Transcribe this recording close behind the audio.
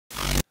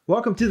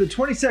Welcome to the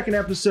 22nd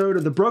episode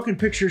of the Broken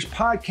Pictures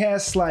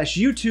podcast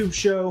 / YouTube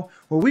show,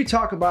 where we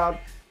talk about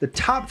the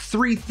top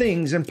 3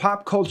 things in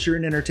pop culture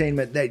and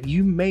entertainment that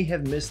you may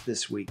have missed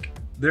this week.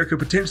 There could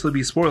potentially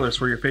be spoilers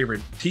for your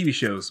favorite TV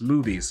shows,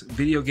 movies,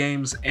 video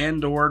games,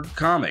 and/or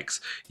comics.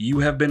 You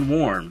have been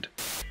warned.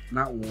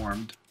 Not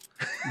warmed,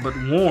 but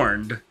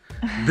warned.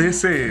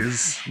 This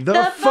is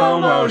The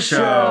FOMO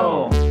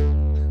Show.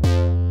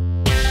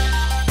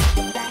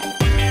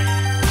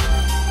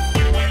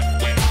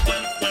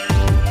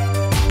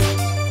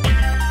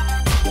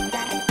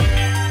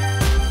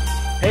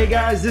 Hey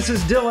guys, this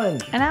is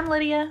Dylan. And I'm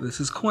Lydia. This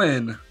is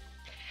Quin.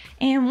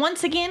 And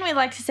once again, we'd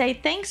like to say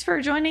thanks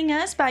for joining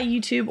us by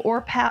YouTube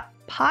or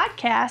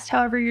podcast,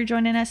 however you're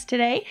joining us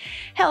today.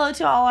 Hello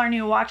to all our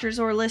new watchers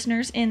or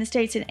listeners in the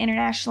States and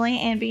internationally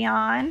and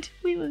beyond.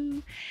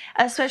 Woo-woo.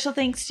 A special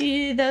thanks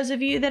to those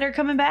of you that are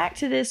coming back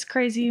to this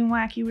crazy and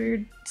wacky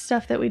weird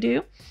stuff that we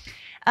do.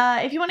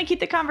 If you want to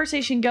keep the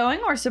conversation going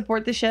or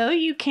support the show,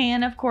 you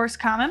can, of course,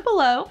 comment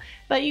below,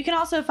 but you can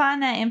also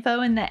find that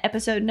info in the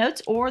episode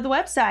notes or the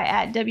website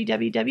at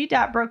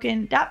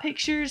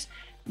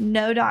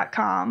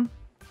www.broken.picturesno.com.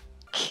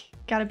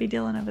 Gotta be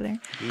Dylan over there.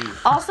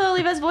 Also,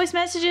 leave us voice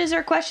messages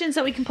or questions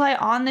that we can play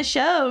on the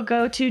show.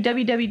 Go to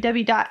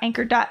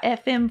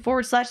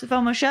www.anchor.fm/the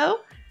FOMO Show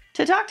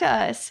to talk to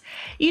us.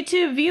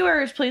 YouTube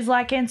viewers, please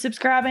like and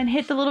subscribe and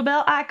hit the little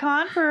bell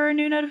icon for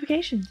new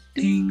notifications.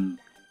 Ding.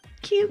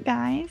 Cute,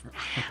 guys.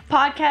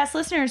 Podcast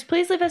listeners,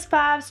 please leave us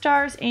 5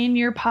 stars in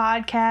your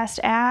podcast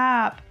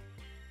app.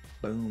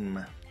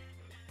 Boom.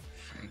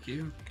 Thank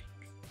you.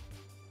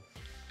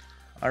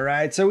 All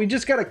right, so we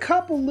just got a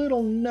couple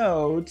little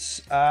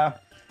notes.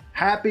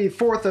 Happy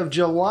 4th of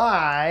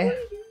July.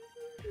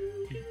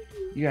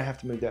 You're gonna have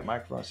to move that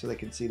microphone so they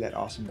can see that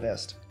awesome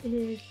vest. It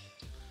is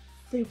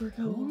super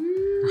cool.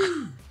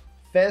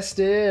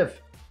 Festive.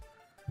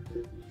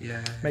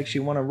 Yeah. Makes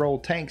you want to roll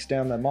tanks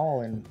down the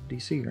mall in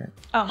DC, right?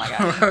 Oh my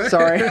gosh.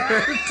 Sorry.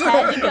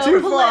 Had to go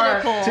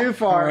political. Too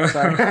far.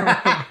 Sorry.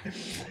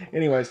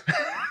 Anyways,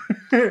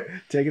 take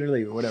it or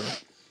leave it, whatever.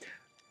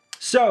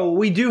 So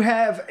we do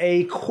have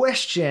a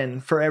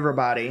question for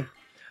everybody.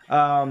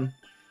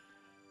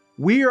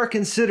 We are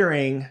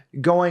considering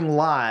going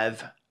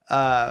live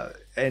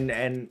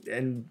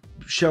and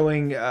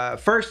showing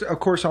first, of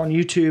course, on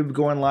YouTube,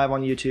 going live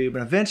on YouTube,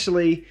 and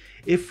eventually,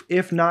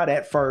 if not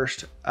at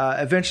first,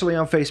 eventually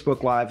on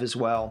Facebook Live as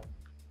well,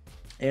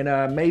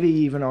 and maybe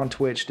even on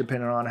Twitch,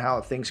 depending on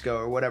how things go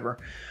or whatever.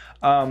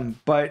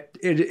 But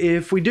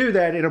if we do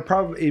that, it'd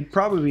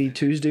probably be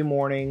Tuesday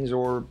mornings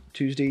or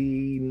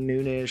Tuesday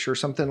noonish or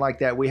something like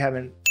that. We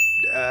haven't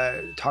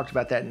talked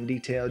about that in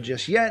detail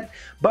just yet,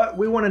 but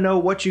we want to know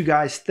what you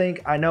guys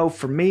think. I know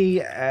for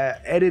me,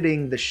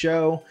 editing the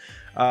show,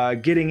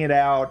 getting it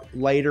out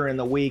later in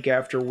the week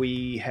after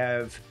we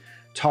have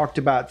talked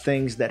about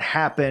things that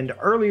happened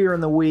earlier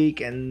in the week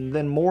and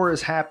then more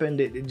has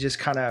happened, it just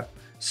kind of,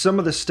 some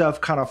of the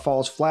stuff kind of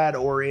falls flat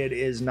or it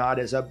is not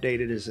as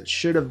updated as it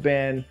should have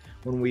been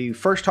when we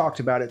first talked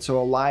about it. So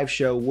a live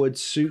show would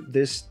suit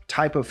this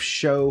type of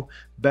show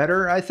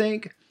better, I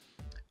think.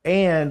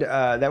 And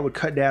that would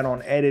cut down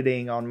on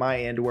editing on my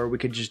end, where we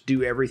could just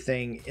do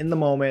everything in the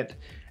moment.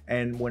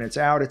 And when it's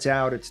out,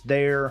 it's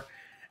there.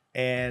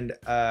 And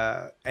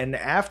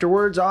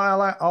afterwards,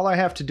 all I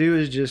have to do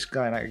is just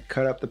kind of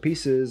cut up the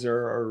pieces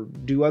or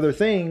do other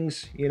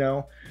things, you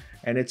know,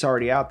 and it's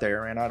already out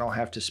there and I don't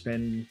have to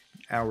spend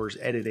hours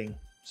editing.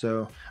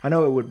 So I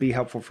know it would be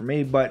helpful for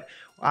me, but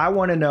I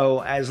want to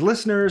know, as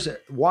listeners,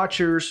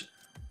 watchers,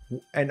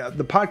 and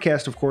the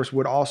podcast, of course,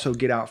 would also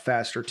get out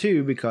faster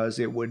too, because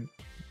it would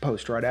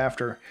post right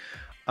after,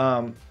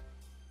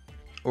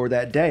 or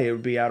that day. It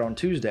would be out on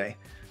Tuesday.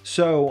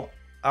 So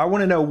I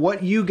want to know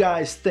what you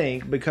guys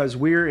think, because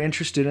we're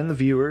interested in the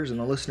viewers and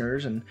the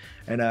listeners, and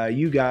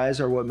you guys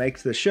are what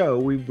makes the show.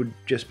 We would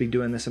just be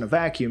doing this in a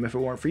vacuum if it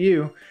weren't for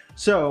you.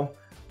 So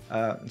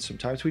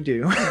sometimes we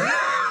do,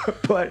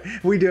 but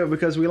we do it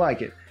because we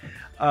like it.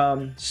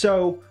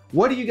 So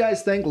what do you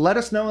guys think? Let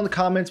us know in the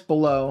comments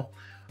below.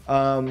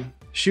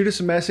 Shoot us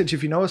a message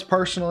if you know us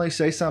personally.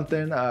 Say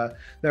something. That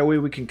way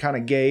we can kind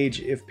of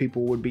gauge if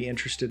people would be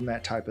interested in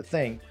that type of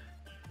thing.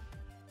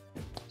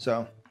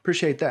 So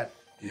appreciate that.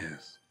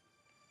 Yes.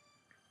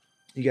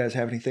 You guys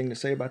have anything to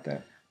say about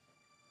that?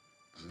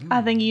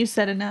 I think you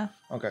said enough.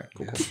 Okay,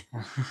 cool.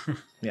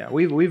 Yeah,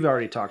 we've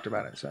already talked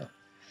about it.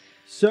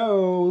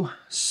 So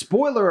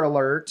spoiler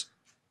alert.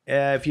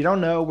 If you don't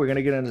know, we're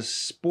gonna get into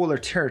spoiler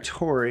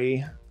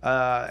territory.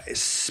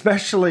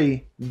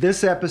 Especially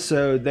this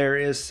episode, there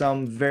is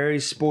some very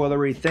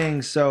spoilery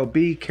things, so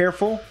be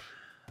careful.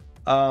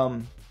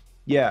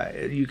 Yeah,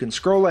 you can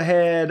scroll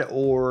ahead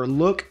or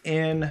look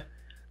in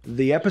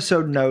the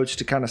episode notes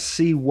to kind of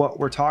see what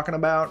we're talking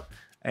about.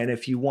 And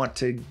if you want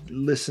to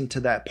listen to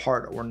that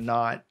part or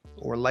not,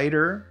 or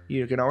later,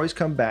 you can always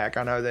come back.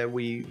 I know that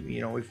we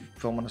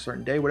film on a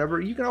certain day,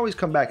 whatever. You can always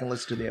come back and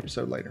listen to the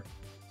episode later.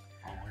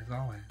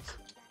 Always.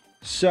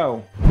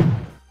 So,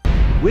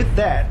 with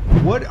that,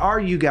 what are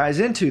you guys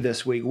into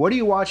this week? What are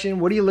you watching?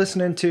 What are you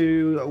listening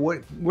to?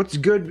 What's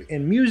good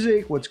in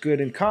music? What's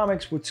good in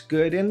comics? What's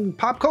good in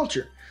pop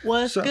culture?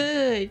 What's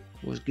good?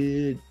 What's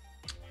good?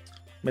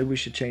 Maybe we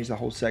should change the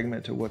whole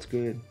segment to what's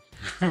good.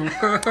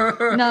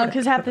 No,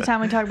 because half the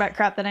time we talk about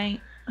crap that ain't.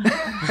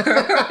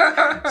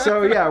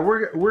 So yeah,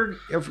 we're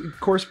of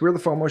course we're the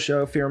FOMO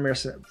Show, fear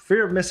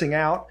of missing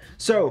out.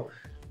 So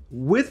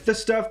with the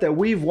stuff that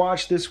we've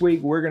watched this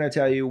week, we're going to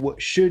tell you what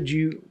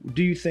do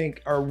you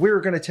think, or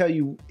we're going to tell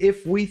you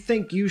if we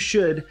think you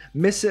should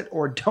miss it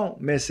or don't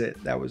miss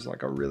it. That was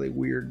like a really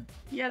weird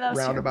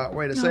roundabout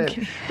way to say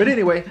it. But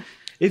anyway,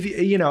 if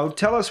you know,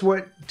 tell us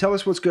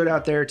what's good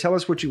out there. Tell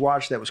us what you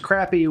watched that was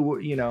crappy.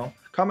 You know,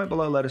 comment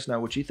below. Let us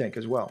know what you think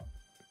as well.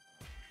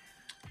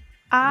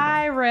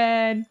 I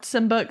read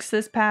some books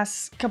this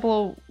past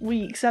couple of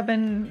weeks. I've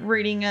been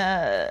reading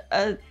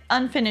a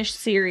unfinished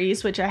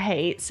series, which I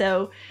hate.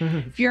 So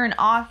if you're an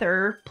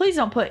author, please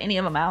don't put any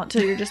of them out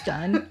till you're just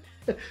done.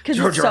 Because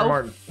it's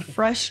so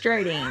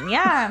frustrating.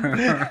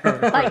 Yeah.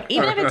 Like,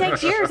 even if it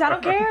takes years, I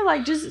don't care.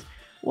 Like, just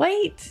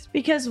wait.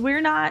 Because we're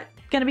not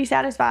going to be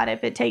satisfied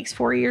if it takes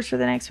 4 years for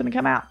the next one to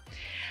come out.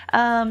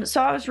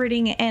 So I was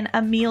reading an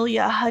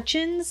Amelia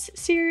Hutchins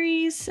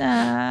series.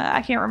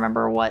 I can't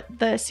remember what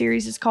the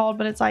series is called,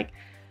 but it's like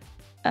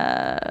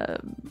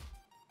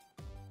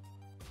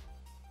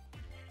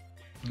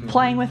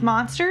Playing with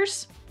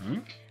Monsters.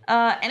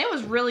 And it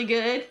was really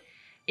good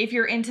if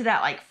you're into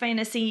that like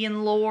fantasy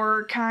and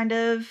lore kind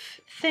of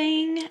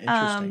thing.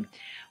 Interesting.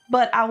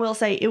 But I will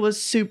say it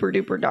was super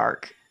duper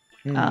dark.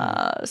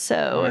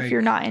 So if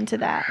you're not into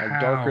that. Like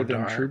darker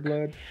than True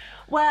Blood?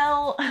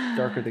 Well,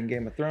 darker than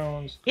Game of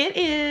Thrones. It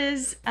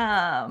is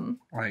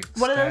like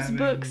what are those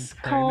books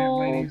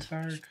called?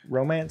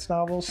 Romance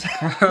novels.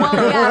 Well,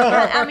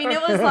 yeah, but, I mean, it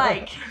was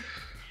like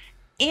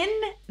in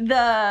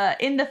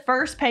the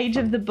first page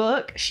of the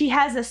book, she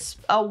has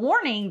a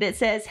warning that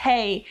says,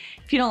 "Hey,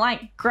 if you don't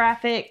like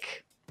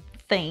graphic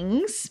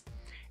things,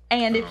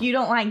 and if you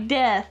don't like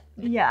death,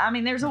 yeah, I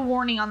mean, there's a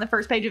warning on the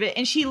first page of it,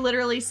 and she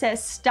literally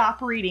says,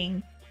 "Stop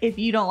reading if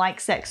you don't like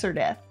sex or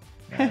death."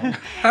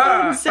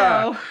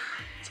 So.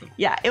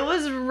 Yeah, it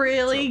was a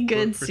really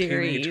good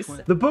series.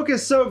 The book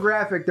is so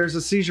graphic, there's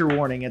a seizure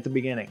warning at the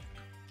beginning.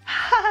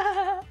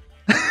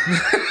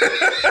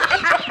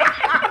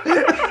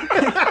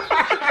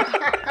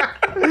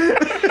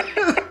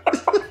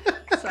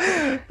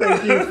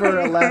 Thank you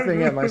for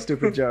laughing at my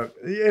stupid joke.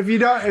 I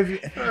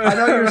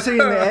know you're seeing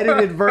the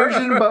edited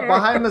version, but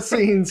behind the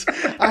scenes,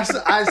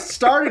 I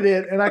started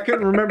it and I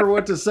couldn't remember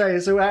what to say.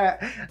 So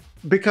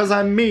because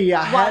I'm me,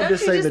 I had to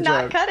say the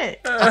joke. Why don't you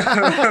just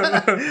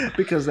not cut it?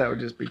 Because that would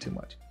just be too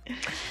much.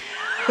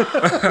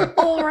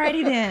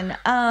 Alrighty then.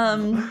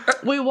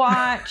 We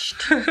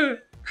watched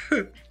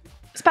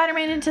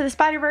Spider-Man Into the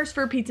Spider-Verse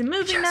for pizza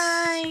movie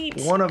night.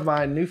 One of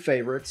my new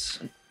favorites.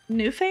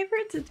 New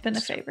favorites? It's been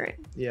a favorite.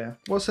 Yeah.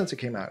 Well, since it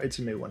came out, it's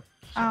a new one.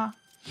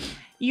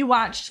 You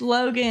watched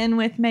Logan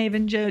with Maeve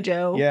and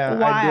JoJo. Yeah,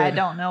 Why? I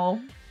don't know.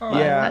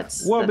 Yeah.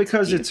 Well,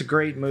 because it's a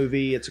great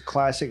movie. It's a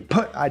classic.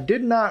 But I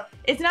did not.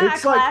 It's not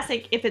a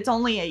classic if it's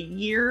only a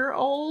year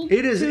old.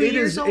 It is. It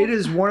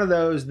is one of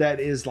those that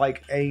is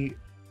like a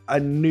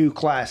new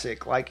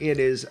classic. Like, it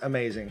is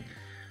amazing.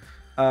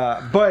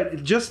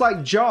 But just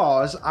like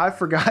Jaws, I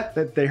forgot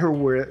that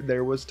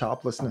there was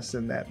toplessness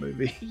in that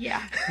movie.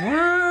 Yeah.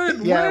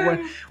 What?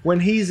 Yeah. When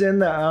he's in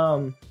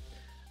the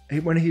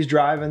when he's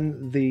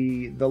driving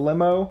the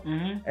limo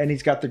and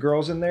he's got the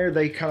girls in there,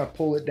 they kind of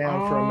pull it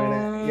down for a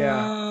minute.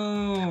 Yeah.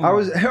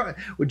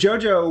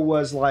 JoJo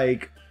was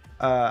like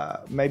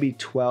maybe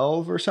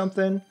 12 or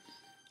something.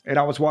 And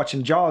I was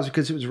watching Jaws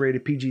because it was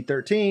rated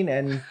PG-13,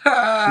 and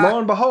lo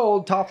and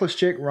behold, topless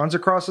chick runs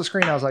across the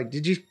screen. I was like,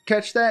 "Did you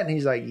catch that?" And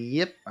he's like,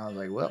 "Yep." I was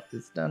like, "Well,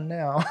 it's done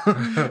now."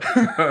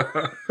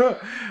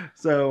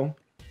 So,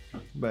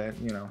 but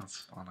you know,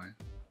 that's funny.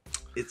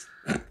 It's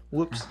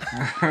whoops.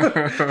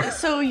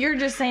 So you're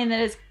just saying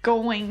that it's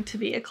going to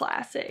be a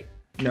classic?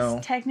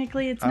 No,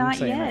 technically it's I'm not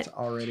saying yet. It's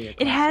already a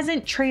classic. It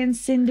hasn't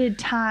transcended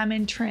time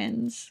and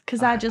trends,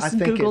 because I just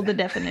googled the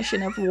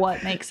definition of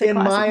what makes a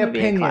classic movie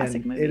a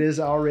classic movie. It is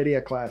already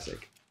a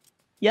classic.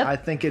 Yep. I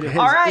think it has.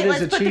 All right,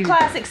 let's put the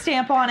classic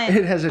stamp on it.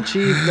 It has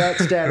achieved that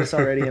status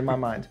already in my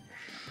mind.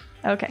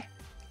 Okay.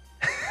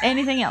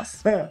 Anything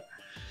else? What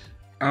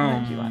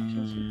did you watch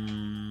this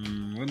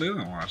week? What did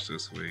I watch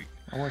this week?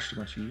 I watched a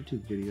bunch of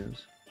YouTube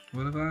videos.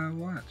 What have I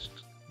watched?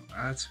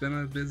 It's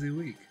been a busy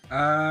week.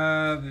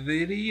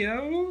 Videos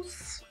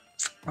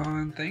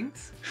on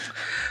things.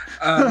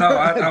 No,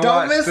 I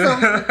don't miss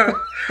them.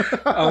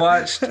 I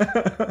watched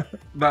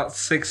about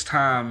 6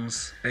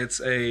 times. It's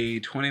a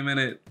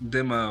 20-minute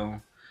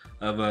demo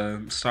of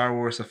a Star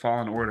Wars: The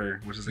Fallen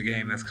Order, which is a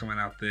game that's coming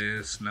out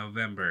this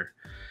November.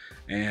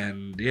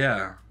 And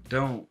yeah,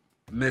 don't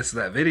miss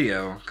that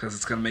video because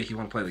it's gonna make you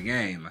want to play the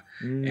game.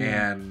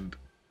 And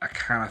I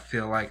kind of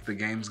feel like the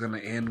game's gonna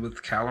end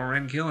with Kylo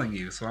Ren killing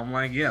you, so I'm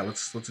like, yeah,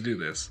 let's do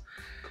this.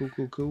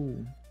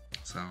 Cool.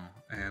 So,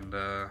 and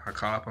I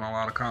caught up on a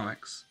lot of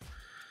comics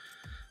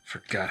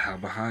Forgot how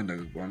behind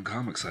on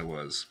comics I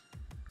was.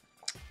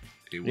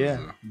 It was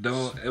Yeah.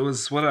 it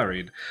was what I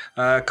read.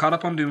 Caught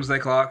up on Doomsday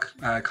Clock.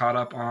 I caught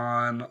up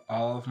on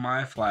all of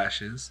my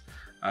Flashes.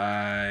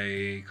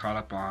 I caught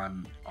up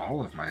on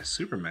all of my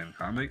Superman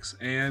comics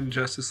and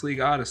Justice League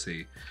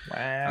Odyssey.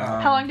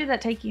 Wow. How long did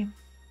that take you?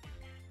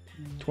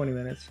 20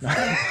 minutes.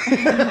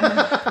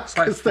 It's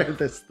like, they're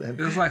this thin.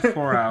 it was like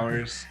 4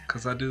 hours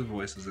because I do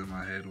voices in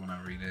my head when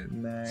I read it.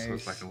 Nice. So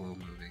it's like a little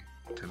movie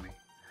to me.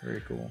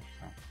 Very cool.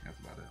 So that's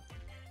about it.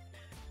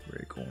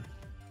 Very cool.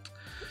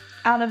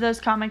 Out of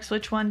those comics,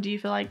 which one do you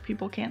feel like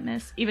people can't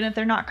miss? Even if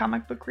they're not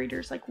comic book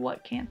readers, like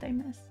what can't they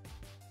miss?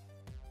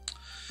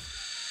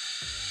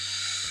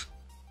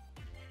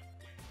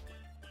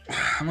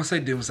 I'm gonna say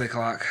Doomsday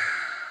Clock,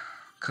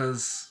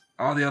 because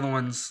all the other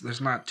ones,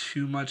 there's not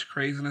too much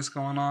craziness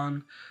going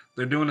on.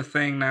 They're doing a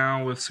thing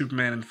now with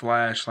Superman and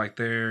Flash, like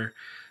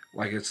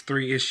it's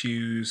 3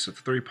 issues, a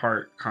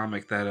 3-part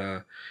comic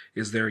that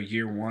is their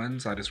year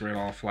ones. I just read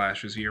all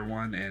Flash's year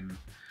 1, and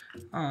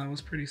it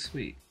was pretty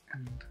sweet.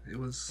 And it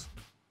was,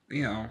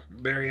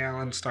 Barry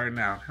Allen starting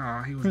out.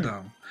 Oh, he was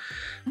dumb.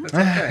 That's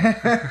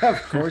okay.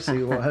 Of course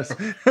he was.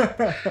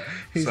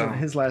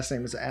 His last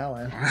name is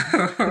Allen.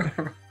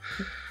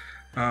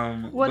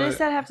 What does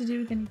that have to do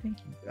with anything?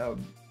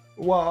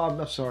 Well,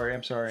 I'm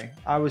sorry.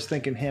 I was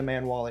thinking him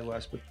and Wally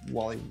West, but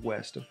Wally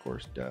West, of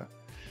course, duh.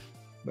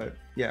 But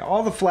yeah,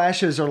 all the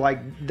Flashes are like,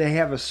 they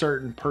have a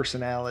certain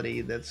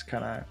personality that's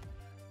kind of,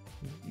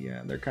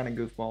 they're kind of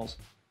goofballs.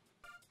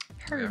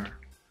 Heard. Yeah.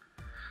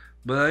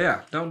 But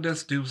yeah, don't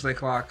diss Doomsday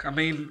Clock. I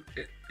mean,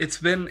 it's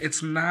been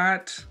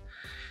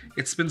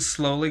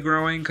slowly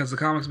growing because the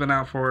comic's been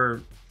out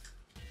for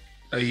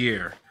a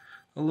year.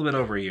 A little bit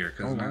over a year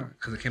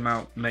because it came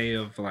out May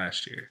of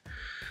last year.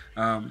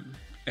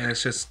 And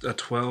it's just a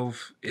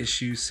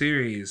 12-issue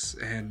series,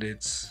 and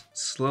it's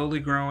slowly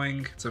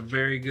growing. It's a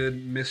very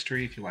good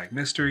mystery if you like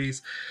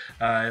mysteries.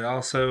 It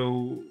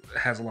also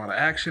has a lot of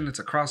action. It's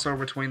a crossover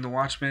between The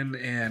Watchmen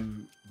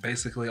and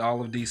basically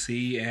all of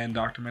DC, and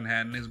Dr.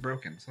 Manhattan is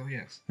broken. So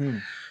yes.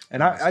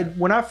 And I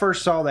when I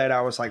first saw that,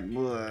 I was like,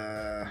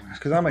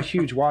 because I'm a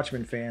huge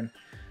Watchmen fan,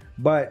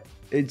 but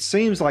it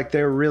seems like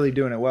they're really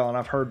doing it well, and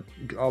I've heard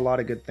a lot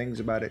of good things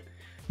about it.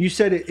 You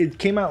said it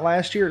came out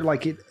last year,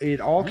 like it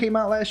all came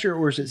out last year,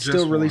 or is it Just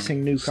still one.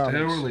 releasing new comics?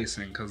 Still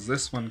releasing, because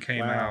this one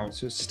came out.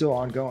 So it's still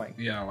ongoing.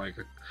 Yeah, like.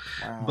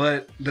 Wow.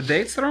 But the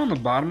dates that are on the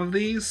bottom of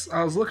these,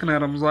 I was looking at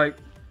them, I was like,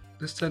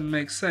 this doesn't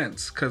make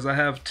sense, because I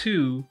have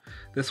 2.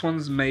 This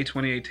one's May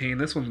 2018.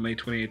 This one's May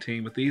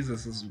 2018. But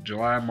this is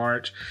July,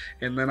 March,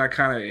 and then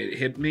it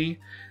hit me.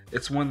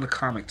 It's when the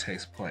comic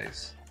takes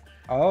place.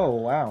 Oh,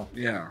 wow.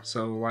 Yeah,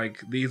 so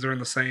like these are in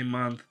the same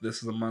month.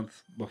 This is a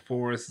month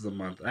before. This is a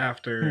month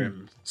after,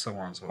 and so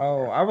on and so forth.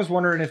 Oh, I was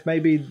wondering if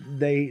maybe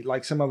they,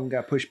 like, some of them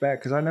got pushed back,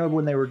 because I know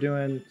when they were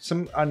doing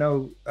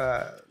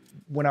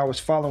when I was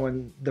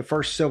following the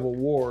first Civil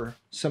War,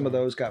 some of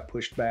those got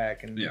pushed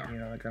back, and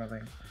that kind of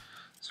thing.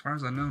 As far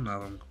as I know, none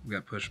of them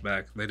got pushed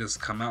back. They just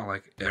come out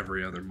like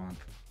every other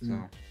month. So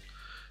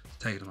it's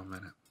taking them a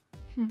minute.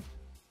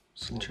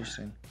 Slow.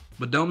 Interesting.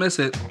 But don't miss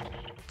it.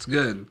 It's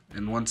good.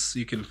 And once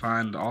you can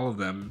find all of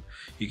them,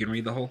 you can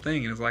read the whole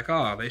thing, and it's like,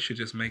 oh, they should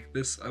just make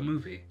this a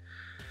movie.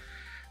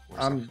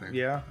 Or something.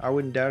 Yeah, I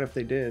wouldn't doubt if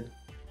they did.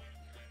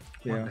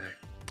 One day.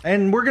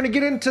 And we're going to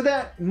get into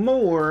that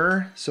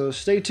more, so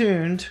stay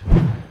tuned.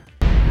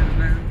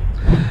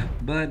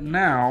 But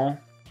now,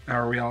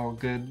 are we all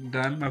good?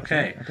 Done?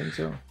 Okay. I think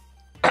so.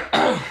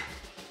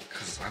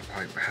 Because I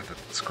had the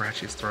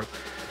scratchiest throat.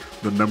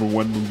 The number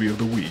 1 movie of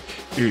the week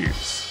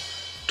is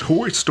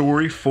Toy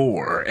Story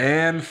 4.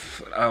 And,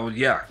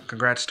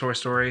 congrats, Toy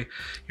Story.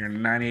 You're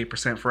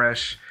 98%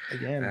 fresh.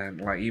 Again.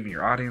 And, like, even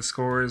your audience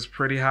score is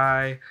pretty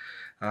high.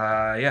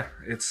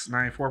 It's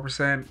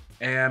 94%.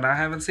 And I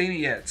haven't seen it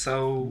yet,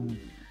 so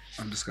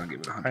I'm just going to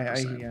give it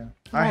 100%.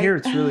 I hear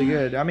it's really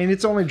good. I mean,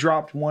 it's only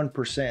dropped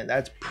 1%.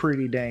 That's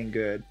pretty dang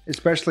good,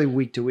 especially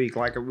week to week.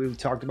 Like we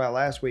talked about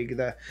last week,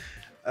 the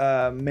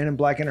Men in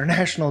Black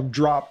International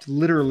dropped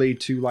literally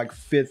to like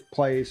 5th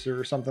place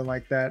or something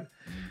like that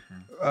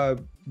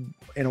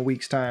in a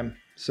week's time.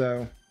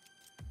 So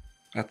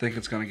I think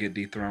it's going to get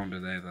dethroned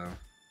today, though.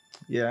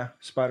 Yeah,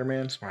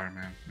 Spider-Man.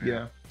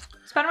 Yeah.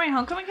 Spider-Man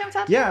Homecoming comes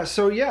out? Yeah,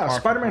 so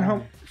Spider-Man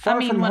Home. Far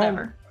from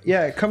whatever. Home.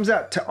 Yeah, it comes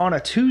out on a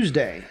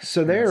Tuesday.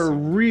 So they're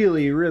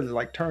really, really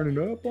like turning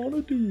up on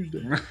a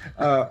Tuesday.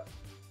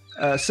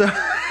 So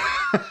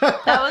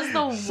that was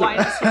the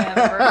whitest way I've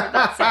ever heard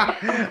that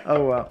say.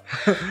 Oh well,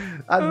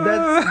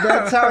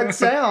 that's how it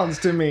sounds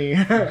to me.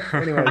 Anyways,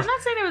 I'm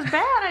not saying it was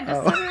bad. I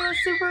just said it was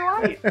super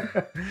white.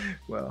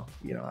 Well,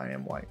 I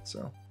am white,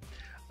 so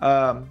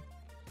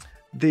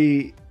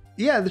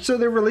so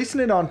they're releasing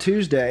it on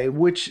Tuesday,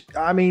 which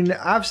I mean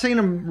I've seen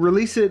them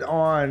release it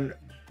on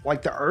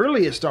like the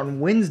earliest on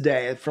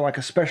Wednesday for like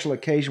a special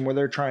occasion where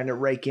they're trying to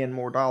rake in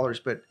more dollars,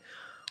 but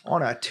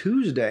on a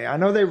Tuesday, I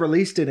know they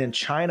released it in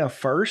China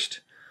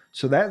first.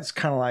 So that's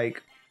kind of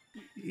like,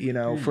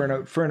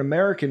 for an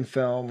American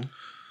film,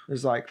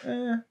 it's like,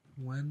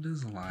 When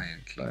does Lion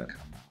King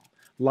come out?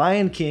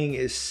 Lion King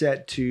is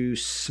set to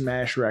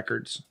smash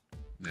records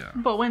Yeah.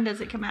 But when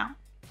does it come out?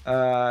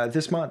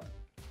 this month.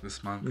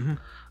 This month. Mm-hmm.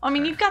 I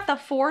mean, you've got the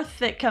 4th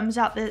that comes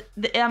out. The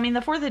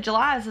 4th of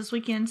July is this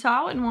weekend, so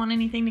I wouldn't want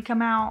anything to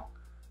come out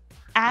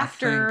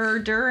after,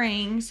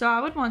 during. So I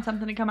would want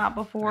something to come out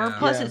before. Yeah.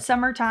 Plus, Yeah. it's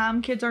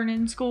summertime. Kids aren't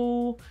in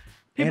school.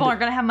 People And aren't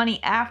going to have money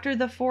after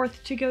the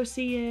 4th to go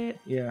see it.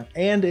 Yeah,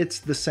 and it's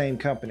the same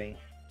company,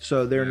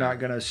 so they're Yeah. not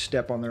gonna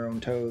step on their own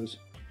toes.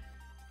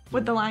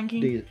 With the Lion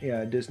King.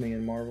 Disney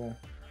and Marvel.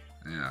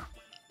 Yeah.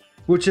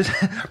 Which is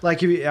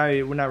like,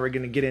 we're not really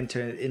going to get into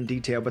it in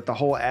detail, but the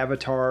whole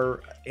Avatar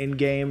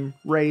Endgame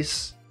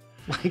race,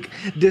 like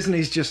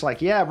Disney's just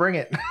like, yeah, bring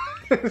it,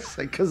 it's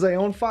like because they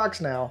own Fox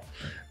now.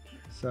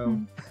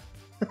 So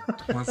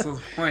What's the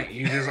point?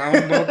 You just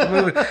own both the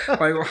movies.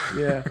 Like,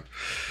 yeah,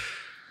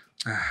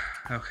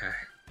 okay.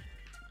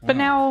 But Well,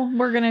 now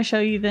we're going to show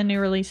you the new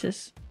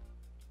releases.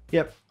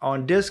 yep,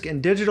 on disc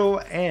and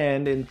digital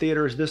and in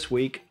theaters this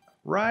week,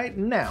 right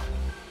now.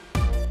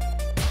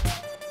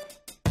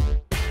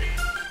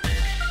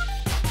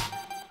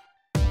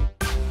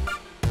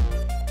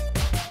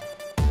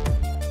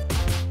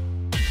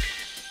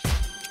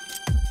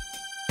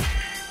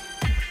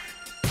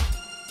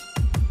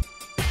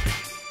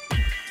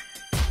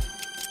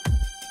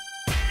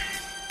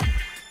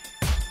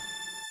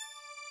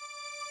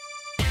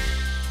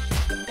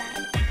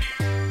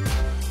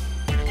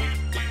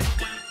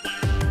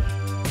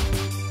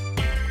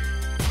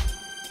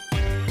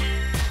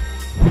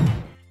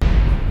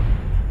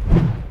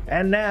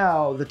 And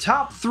now the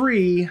top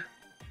 3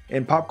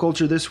 in pop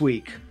culture this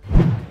week.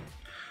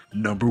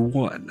 number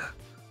 1,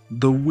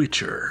 The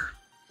Witcher.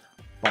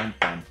 Bum,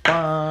 bum,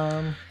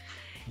 bum.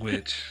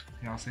 Which,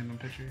 y'all seen them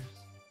pictures?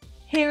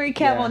 Henry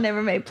Cavill Yeah.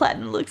 never made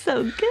platinum look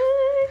so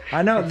good.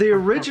 I know the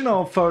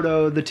original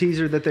photo, the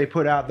teaser that they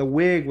put out, the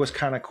wig was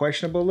kind of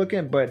questionable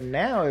looking, but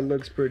now it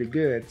looks pretty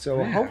good. So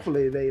Yeah.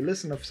 hopefully they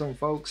listen to some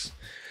folks.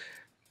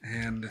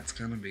 And it's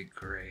gonna be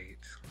great.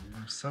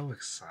 I'm so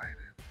excited.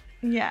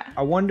 Yeah.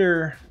 I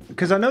wonder,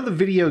 because I know the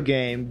video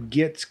game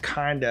gets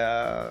kind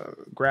of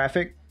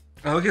graphic.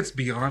 Oh, it gets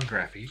beyond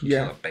graphic. You can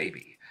Yeah. kill a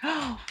baby.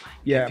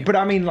 Yeah, but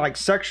I mean like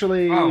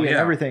sexually Oh, and yeah.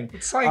 everything.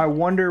 It's like- I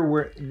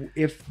wonder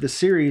if the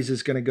series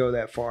is going to go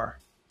that far.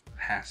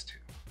 Has to.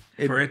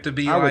 It- For it to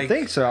be I like... would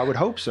think so. I would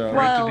hope so. For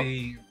Well, it to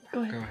be...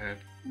 go ahead. Go ahead.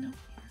 No. Okay.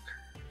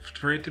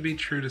 For it to be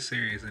true to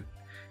series,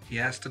 he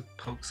has to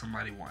poke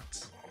somebody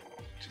once.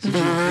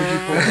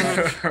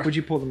 Just- Would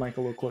you pull the mic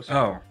a little closer?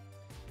 Oh.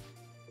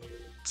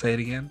 Say it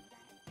again?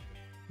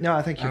 No,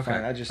 I think you're Okay.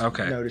 fine. I just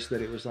Okay. noticed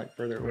that it was like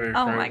further away. We're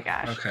Oh further- my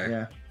gosh. Okay.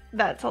 Yeah.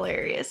 That's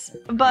hilarious.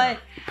 But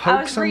I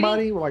Poke was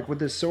somebody like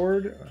with his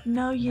sword?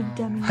 no, you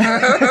dummy.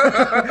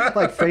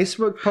 Like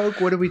Facebook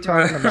poke? What are we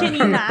talking about? Can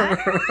you not?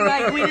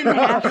 Like, we didn't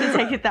have to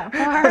take it that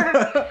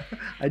far.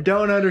 I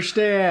don't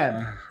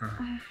understand.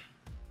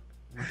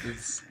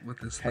 With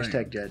this thing.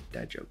 Hashtag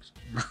dad jokes.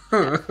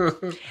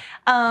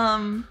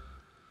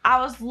 I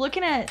was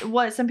looking at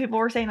what some people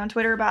were saying on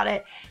Twitter about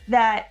it,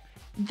 that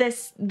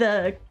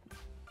the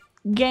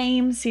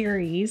game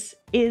series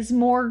is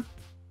more.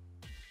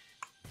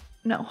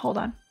 No, hold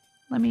on.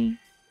 Let me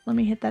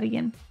hit that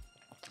again.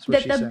 That's what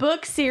That she the said.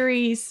 book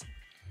series.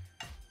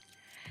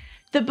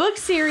 The book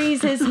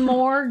series is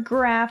more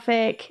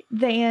graphic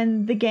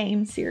than the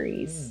game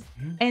series.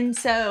 And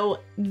so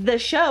the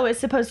show is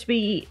supposed to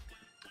be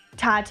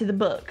tied to the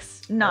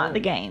books, not Oh. the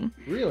game.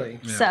 Really?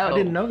 Yeah. So I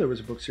didn't know there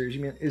was a book series.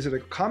 You mean, is it a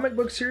comic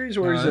book series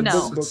or is it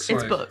No, books?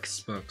 it's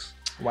books. Books.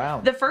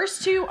 Wow. The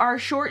first two are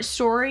short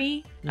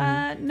story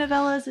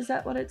novellas. Is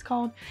that what it's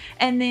called?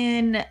 And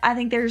then I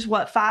think there's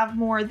 5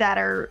 more that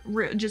are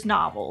just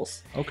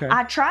novels. Okay.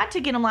 I tried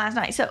to get them last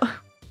night, so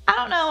I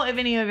don't know if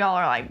any of y'all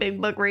are like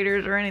big book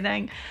readers or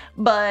anything,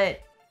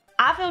 but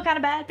I feel kind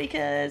of bad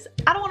because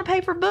I don't want to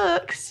pay for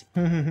books,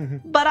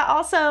 but I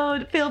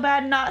also feel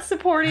bad not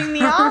supporting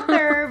the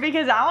author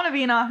because I want to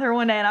be an author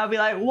one day and I'll be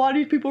like, why are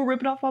these people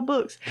ripping off my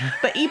books?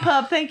 But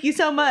EPUB, thank you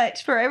so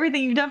much for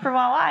everything you've done for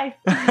my life.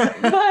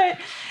 But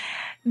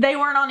they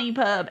weren't on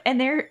EPUB, and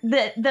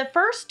the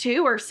first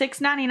 2 are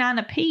 $6.99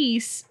 a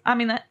piece. I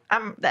mean,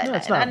 that's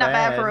it's not not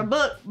bad bad. for a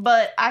book,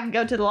 but I can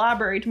go to the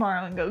library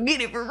tomorrow and go get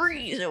it for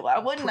free. So why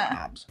wouldn't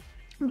I?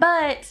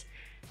 But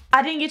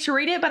I didn't get to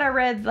read it, but I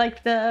read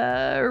like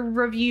the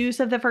reviews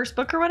of the first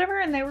book or whatever,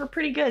 and they were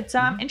pretty good. So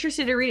I'm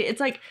interested to read it. It's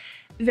like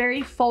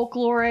very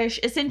folklorish.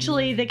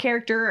 Essentially, the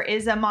character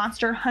is a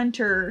monster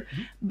hunter,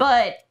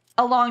 but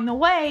along the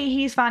way,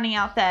 he's finding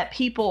out that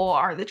people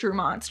are the true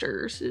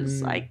monsters.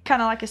 Is like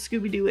kind of like a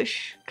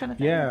Scooby-Doo-ish kind of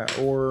thing. Yeah,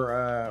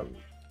 or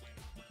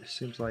it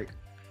seems like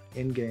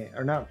in-game,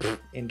 or not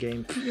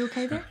in-game. You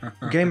okay there?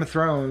 Game of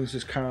Thrones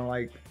is kind of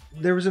like,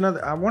 there was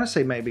another, I want to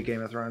say maybe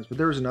Game of Thrones, but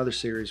there was another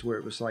series where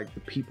it was like the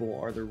people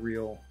are the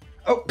real,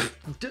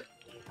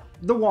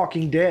 The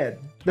Walking Dead.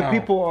 The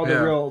people are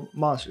the real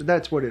monsters.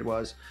 That's what it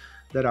was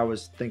that I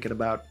was thinking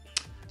about.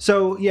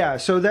 So yeah,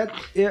 so that,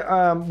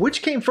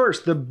 which came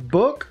first, the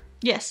book?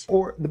 Yes.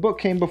 Or the book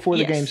came before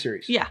the Yes. game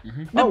series? Yeah.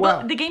 Oh,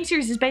 wow. The game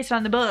series is based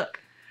on the book,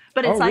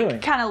 but it's really?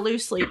 kind of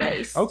loosely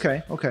based.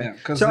 Okay. Yeah,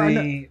 because So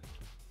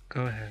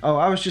Go ahead. Oh,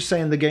 I was just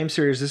saying the game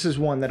series. This is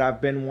one that I've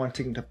been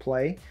wanting to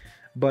play,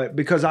 but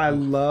because I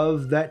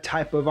love that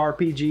type of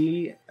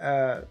RPG,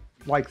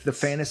 like the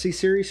fantasy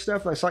series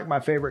stuff, that's like my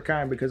favorite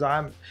kind. Because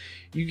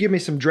you give me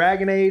some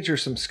Dragon Age or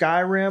some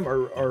Skyrim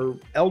or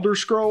Elder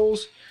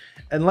Scrolls,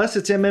 unless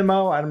it's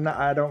MMO.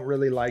 I don't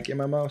really like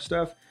MMO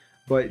stuff,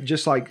 but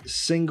just like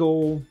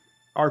single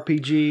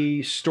RPG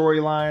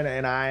storyline,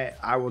 and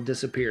I will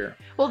disappear.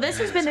 Well, this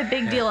has been a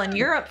big deal in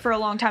Europe for a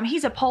long time.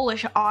 He's a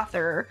Polish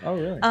author. Oh,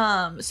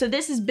 really? So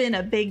this has been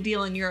a big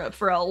deal in Europe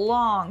for a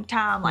long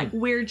time. Like,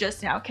 we're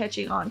just now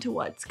catching on to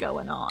what's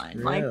going on,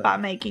 Really? like by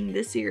making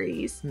the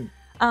series.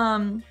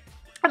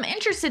 I'm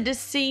interested to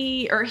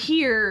see or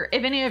hear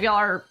if any of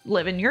y'all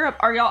live in Europe.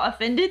 Are y'all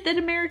offended that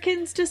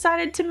Americans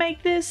decided to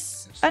make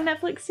this a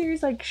Netflix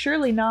series? Like,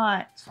 surely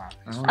not. It's fine.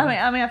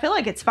 I mean, I feel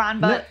like it's fine,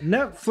 but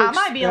Netflix. I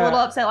might be a little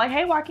upset. Like,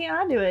 hey, why can't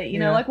I do it? You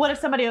know, Yeah. like, what if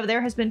somebody over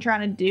there has been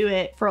trying to do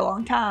it for a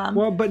long time?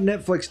 Well, but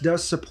Netflix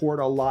does support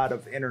a lot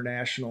of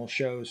international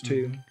shows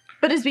too.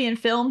 But it's being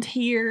filmed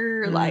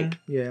here, like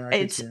Yeah, I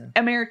it's could see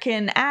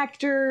American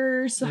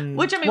actors,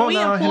 which I mean, Well, we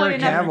no, employ Henry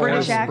enough Cavill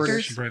British is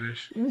actors.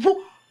 British.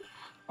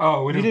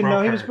 Oh, we You just didn't broke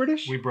know he her. was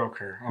British? We broke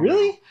her. Oh,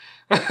 Really?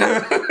 no.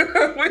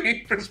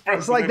 We just broke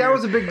It's like that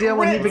was a big deal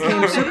when he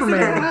became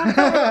Superman.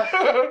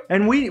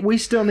 And we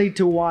still need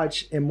to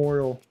watch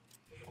Immortal.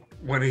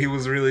 when he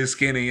was really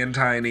skinny and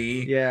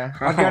tiny. Yeah,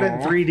 I've got it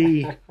in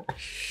 3D.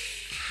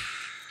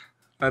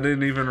 I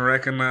didn't even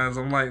recognize.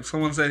 I'm like,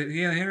 someone said,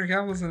 "Yeah, Henry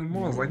Cavill was in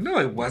Immortal." I was like, "No,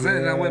 it wasn't."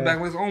 And I went back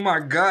and was, "Oh my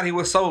god, he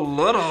was so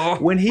little."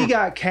 When he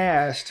got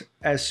cast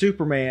as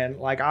Superman,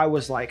 like I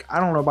was like,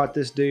 I don't know about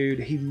this dude.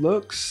 He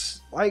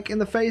looks like in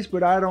the face,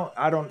 but I don't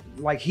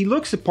like. He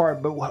looks the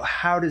part, but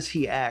how does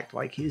he act?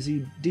 Like, is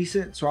he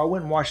decent? So I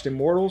went and watched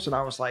Immortals, and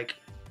I was like,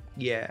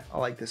 yeah, I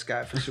like this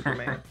guy for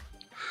Superman.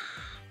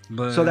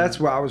 But So that's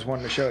why I was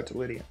wanting to show it to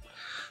Lydia.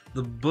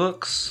 the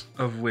books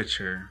of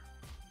Witcher.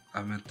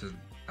 I meant to.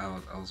 I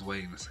was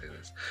waiting to say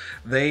this.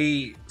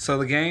 So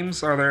the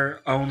games are their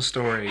own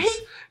stories,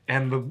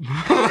 and the.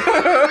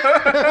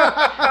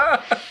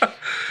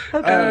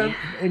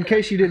 In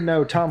case you didn't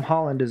know, Tom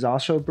Holland is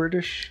also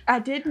British. I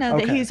did know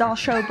that Okay. he's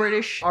also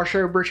British.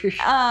 Also British.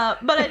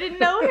 But I didn't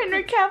know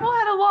Henry Cavill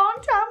had a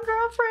longtime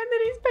girlfriend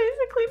that he's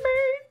basically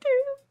married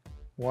to.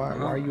 Why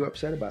are you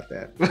upset about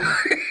that?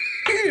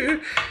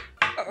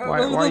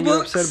 Why The are you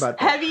books. upset about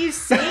that? Have you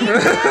seen him?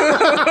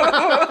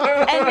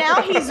 And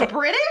now he's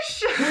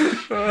British?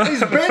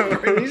 He's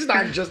been. He's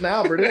not just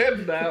now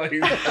British. Now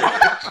he's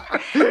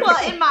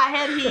Well, in my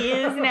head he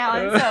is now,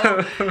 and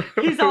so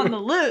he's on the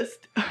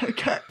list.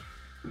 Okay.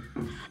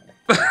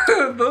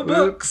 the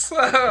books.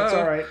 That's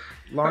all right.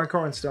 Lauren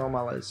Cohen's still on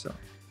my list. So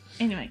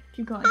Anyway,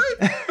 keep going.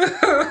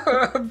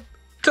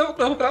 Don't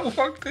know what I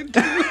walked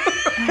into.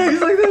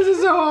 he's like, this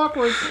is so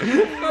awkward.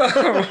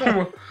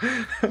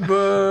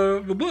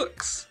 The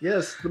books.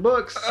 Yes, the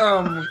books.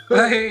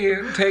 They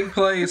take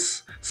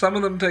place. Some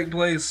of them take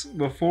place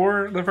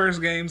before the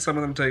first game. Some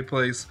of them take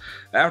place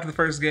after the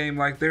first game.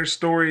 Like, there's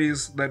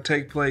stories that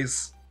take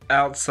place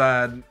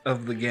outside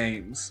of the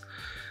games,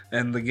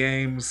 and the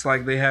games,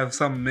 like, they have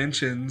some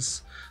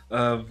mentions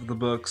of the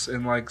books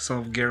in like some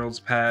of Geralt's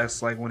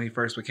past, like when he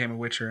first became a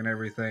Witcher and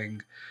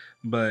everything.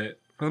 But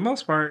for the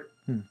most part,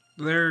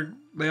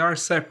 they are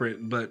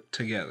separate but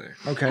together.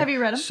 Okay. Have you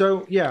read 'em?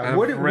 So yeah, I've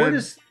what read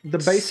is the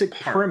basic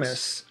parts.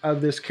 premise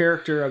of this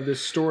character, of this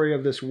story,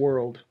 of this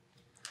world?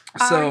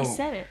 I already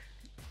said it.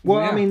 Well,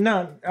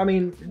 Yeah. I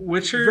mean,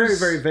 Witcher's very,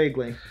 very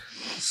vaguely.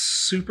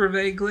 super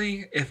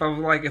vaguely. If I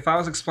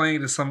was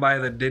explaining to somebody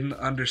that didn't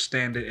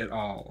understand it at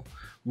all,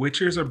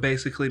 Witchers are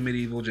basically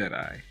medieval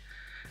Jedi.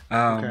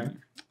 Okay.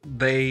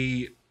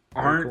 They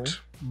aren't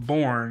cool.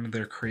 born;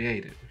 they're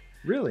created.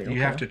 Really?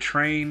 You have to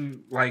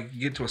train, like,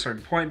 get to a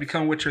certain point,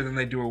 become a Witcher, then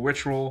they do a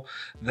ritual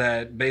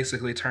that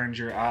basically turns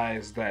your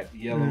eyes that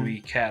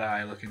yellowy cat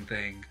eye looking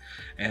thing.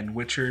 And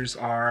Witchers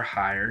are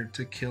hired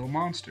to kill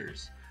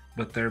monsters,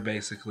 but they're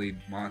basically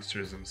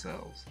monsters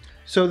themselves.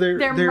 So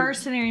They're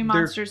mercenary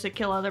monsters that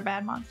kill other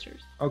bad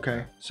monsters.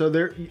 Okay. So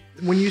they're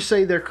when you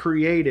say they're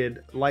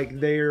created, like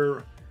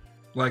they're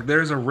Like,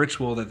 there's a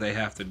ritual that they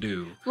have to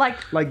do.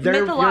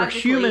 they're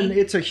human.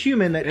 It's a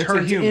human that It's a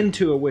turns human.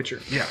 into a Witcher.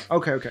 Yeah.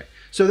 Okay.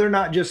 So they're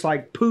not just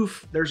like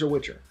poof, there's a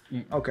Witcher.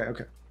 Okay.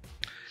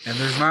 And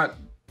there's not,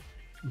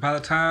 by the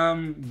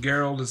time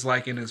Geralt is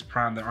like in his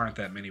prime, there aren't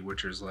that many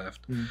Witchers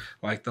left.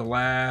 Like, the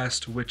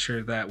last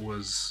Witcher that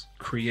was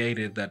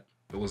created that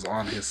was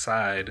on his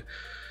side,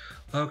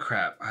 oh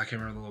crap, I can't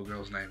remember the little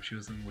girl's name. She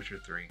was in Witcher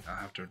 3. I'll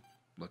have to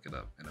look it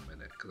up in a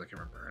minute because I can't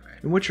remember her name.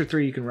 In Witcher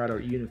 3, you can ride a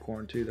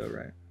unicorn too, though,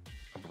 right?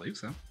 I believe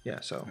so. Yeah.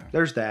 So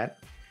there's that.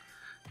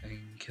 And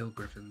kill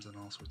griffins and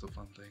all sorts of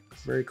fun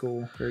things. Very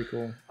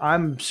cool.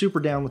 I'm super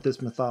down with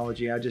this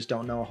mythology. I just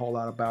don't know a whole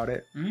lot about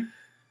it.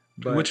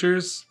 But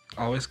Witchers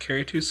always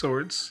carry 2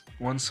 swords.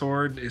 One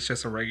sword is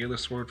just a regular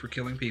sword for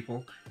killing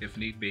people, if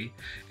need be.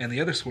 And the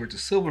other sword's a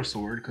silver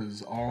sword,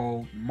 because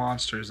all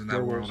monsters in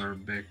that world are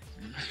big.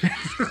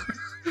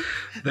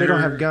 they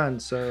don't have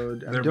guns, so...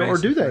 Or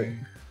do they?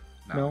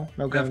 No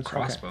They guns. have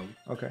crossbow.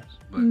 Okay.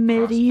 But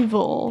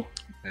Medieval.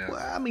 Yeah.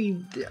 Well, I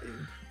mean,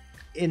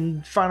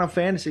 in Final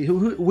Fantasy,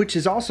 which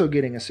is also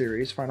getting a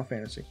series, Final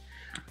Fantasy,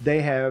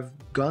 they have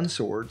gun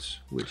swords,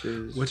 which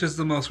is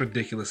the most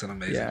ridiculous and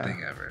amazing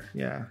thing ever.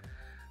 Yeah.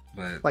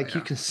 But like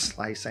you can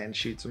slice and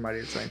shoot somebody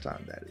at the same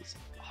time. That is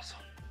awesome.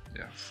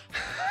 Yes.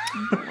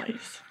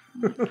 Boys.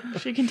 Oh my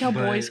gosh, you can tell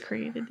boys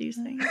created these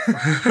things.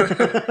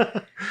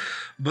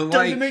 But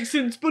Doesn't make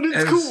sense, but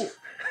it's cool.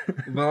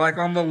 But like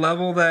on the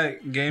level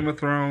that Game of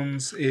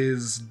Thrones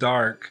is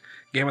dark,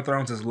 Game of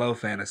Thrones is low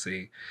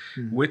fantasy.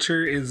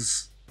 Witcher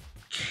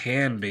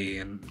can be,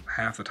 and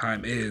half the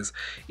time is,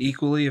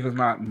 equally, if it's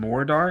not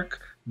more dark,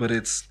 but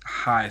it's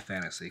high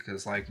fantasy,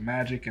 because like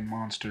magic and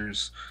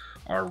monsters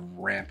are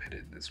rampant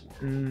in this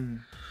world.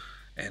 And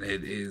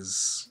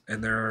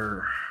there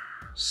are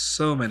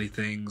so many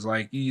things.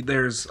 Like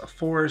there's a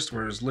forest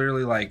where there's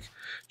literally like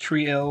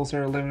tree elves that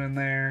are living in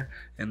there,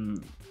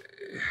 and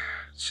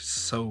it's just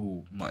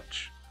so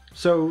much.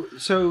 So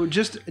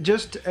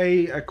just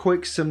a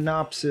quick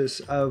synopsis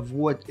of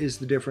what is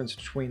the difference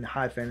between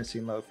high fantasy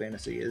and low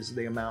fantasy is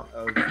the amount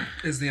of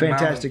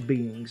fantastic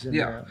beings in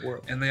the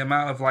world, and the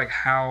amount of like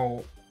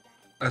how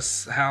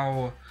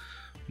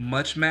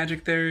much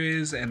magic there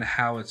is and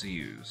how it's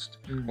used.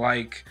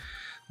 Like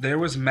there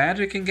was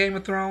magic in Game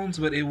of Thrones,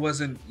 but it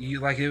wasn't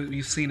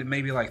you've seen it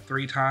maybe like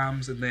 3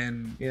 times, and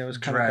then it was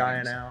kind of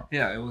dying out.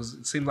 Yeah,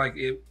 it seemed like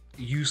it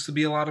used to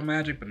be a lot of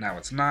magic, but now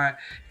it's not,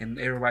 and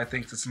everybody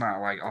thinks it's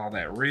not like all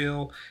that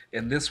real.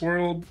 In this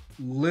world,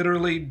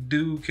 literally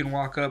dude can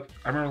walk up.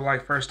 I remember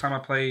like first time I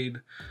played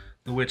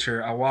The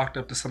Witcher, I walked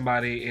up to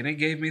somebody and it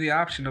gave me the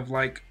option of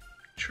like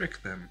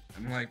trick them.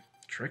 I'm like,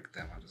 trick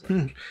them? I was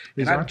like,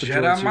 and I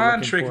Jedi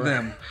mind trick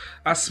them.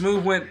 I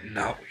smooth went,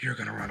 no, you're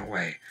gonna run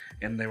away.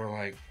 And they were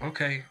like,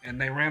 okay, and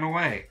they ran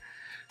away.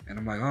 And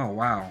I'm like, oh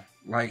wow,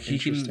 like he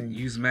can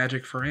use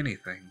magic for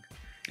anything.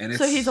 And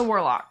so he's a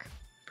warlock.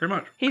 Pretty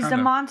much. He's a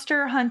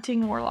monster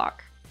hunting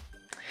warlock.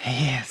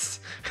 Yes.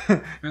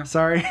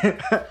 Sorry.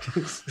 I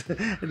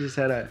just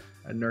had a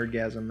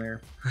nerdgasm there.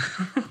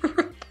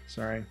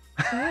 Sorry.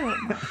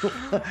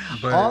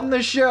 On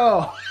the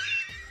show.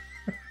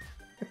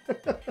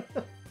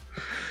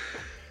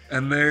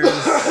 And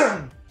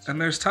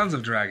there's tons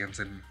of dragons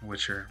in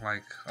Witcher,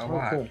 like a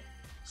lot. Cool.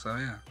 So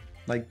yeah.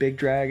 Like big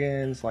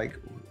dragons, like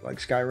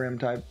Skyrim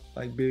type,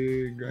 like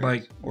big dragons.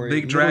 Like or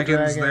big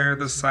dragons, they're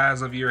the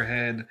size of your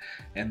head,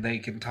 and they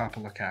can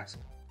topple a castle.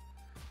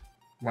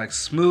 Like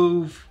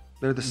smooth.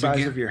 They're the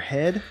size of your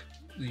head?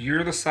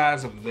 You're the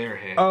size of their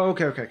head. Oh,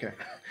 okay.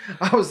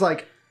 I was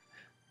like,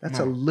 that's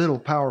a little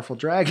powerful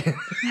dragon.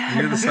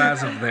 You're the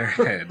size of their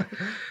head.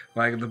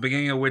 Like at the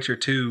beginning of Witcher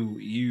 2,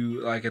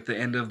 you like at the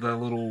end of the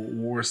little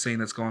war scene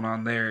that's going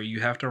on there,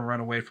 you have to run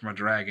away from a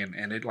dragon,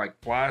 and it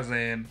like flies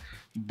in,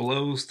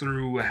 blows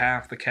through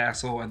half the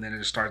castle, and then it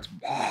just starts.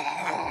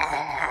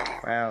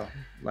 Wow,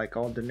 like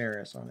all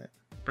Daenerys on it.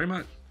 Pretty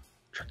much.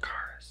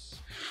 Dracarys.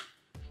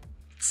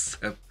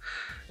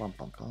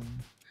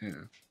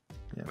 Yeah.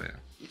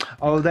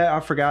 Oh, that I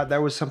forgot.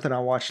 That was something I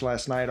watched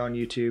last night on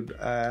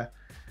YouTube.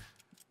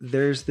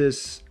 There's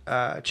this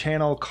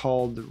channel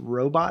called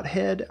Robot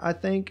Head, I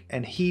think,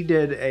 and he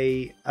did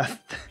it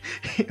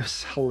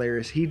was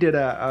hilarious. He did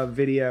a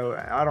video,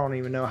 I don't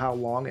even know how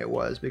long it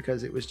was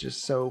because it was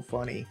just so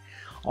funny,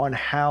 on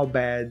how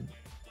bad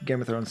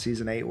Game of Thrones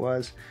Season 8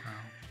 was. Wow.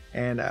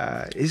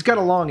 And he's got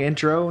a long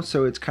intro,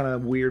 so it's kind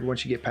of weird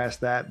once you get past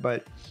that,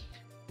 but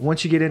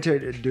once you get into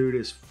it, dude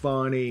is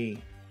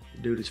funny.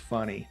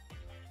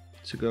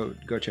 So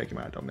go check him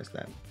out, don't miss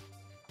that.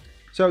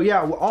 So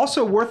yeah,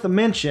 also worth a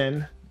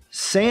mention,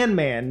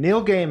 Sandman,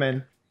 Neil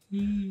Gaiman,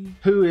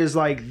 who is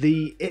like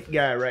the it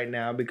guy right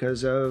now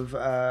because of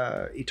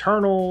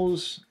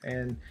Eternals,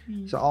 and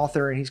he's an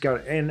author, and he's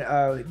got,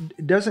 and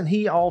doesn't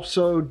he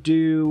also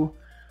do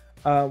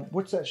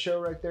what's that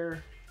show right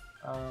there,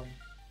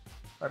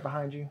 right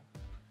behind you,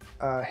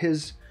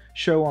 his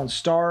show on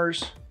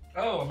Stars?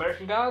 Oh,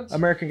 American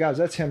Gods.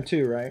 That's him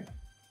too, right?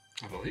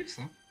 I believe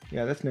so.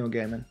 Yeah, that's Neil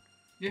Gaiman.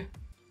 Yeah.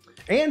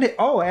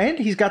 And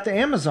he's got the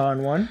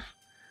Amazon one.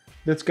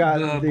 That's got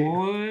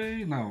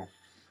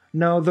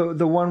No,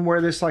 the one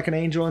where there's like an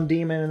angel and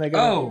demon and they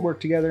gotta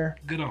work together.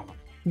 Good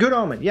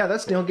Omen. Yeah,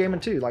 that's Neil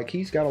Gaiman too. Like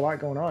he's got a lot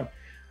going on.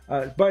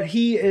 But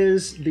he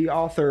is the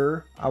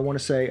author, I want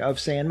to say, of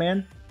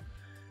Sandman.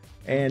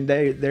 And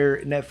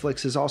their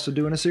Netflix is also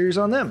doing a series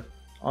on them.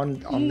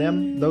 On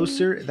them,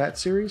 that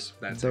series.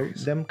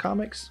 Them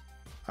comics.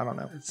 I don't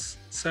know. It's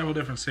several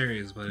different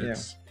series, but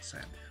it's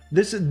Sandman.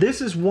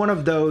 This is one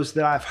of those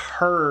that I've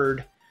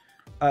heard.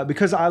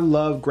 Because I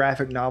love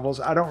graphic novels,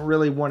 I don't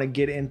really want to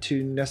get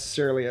into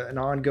necessarily an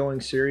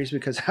ongoing series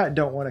because I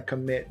don't want to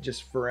commit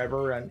just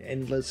forever an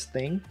endless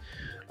thing,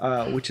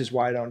 which is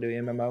why I don't do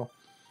MMO.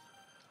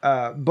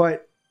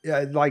 But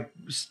like,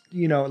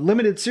 you know,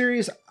 limited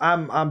series,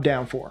 I'm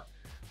down for.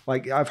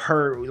 Like, I've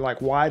heard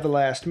like Why the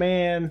Last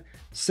Man,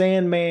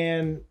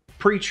 Sandman,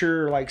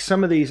 Preacher, like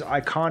some of these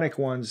iconic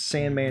ones.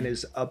 Sandman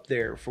is up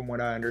there from what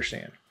I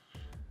understand.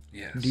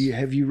 Yes.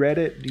 Have you read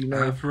it? Do you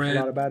know I've read a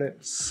lot about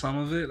it? Some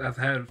of it. I've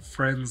had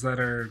friends that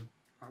are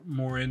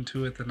more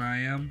into it than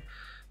I am,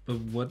 but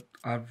what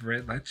I've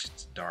read, that's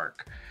just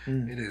dark.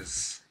 It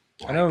is.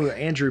 I know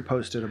Andrew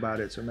posted about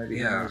it, so maybe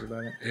he knows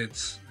about it.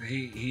 It's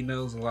he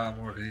knows a lot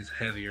more because he's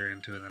heavier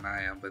into it than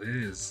I am, but it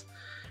is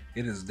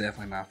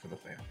definitely not for the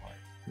faint of heart.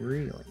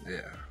 Really?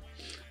 Yeah.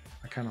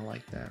 I kind of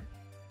like that.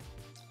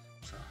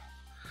 So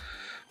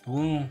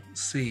we'll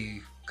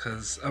see,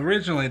 because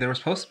originally there was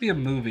supposed to be a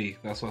movie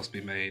that was supposed to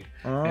be made,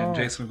 and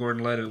Jason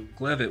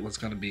Gordon-Levitt was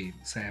going to be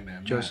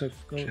Sandman. Joseph.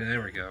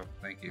 There we go.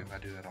 Thank you. I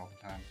do that all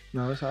the time.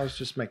 No, I was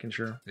just making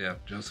sure. Yeah,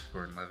 Joseph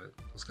Gordon-Levitt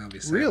was going to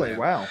be Sandman. Really?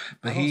 Wow.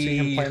 But I don't see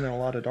him playing in a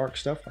lot of dark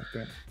stuff like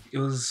that. It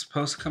was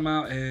supposed to come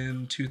out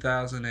in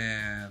 2000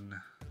 and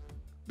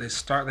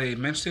they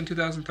mentioned in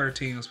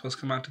 2013. It was supposed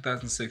to come out in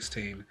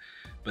 2016,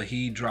 but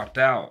he dropped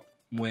out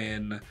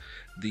when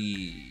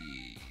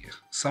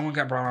someone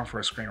got brought on for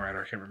a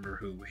screenwriter. I can't remember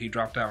who. He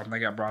dropped out when they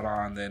got brought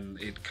on. Then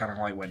it kind of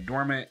like went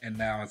dormant, and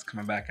now it's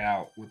coming back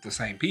out with the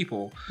same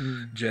people,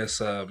 just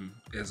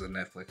as a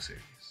Netflix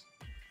series.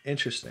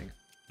 Interesting.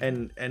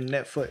 And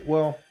Netflix.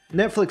 Well,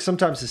 Netflix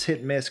sometimes is hit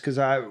and miss because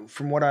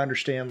from what I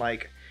understand,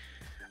 like,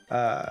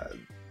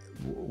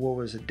 what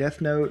was it, Death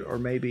Note or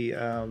maybe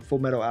Full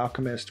Metal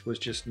Alchemist was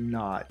just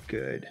not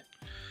good.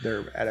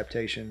 Their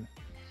adaptation.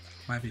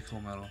 Might be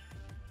Full Metal,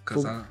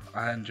 because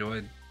I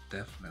enjoyed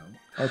Death Note.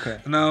 Okay.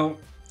 No,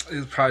 it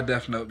was probably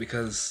Death Note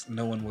because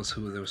no one was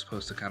who they were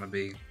supposed to kind of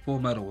be. Full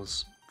Metal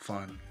was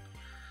fun,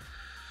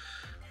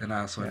 and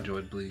I also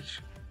enjoyed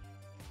Bleach.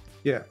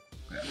 Yeah.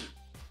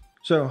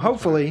 So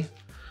hopefully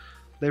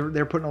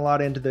they're putting a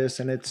lot into this,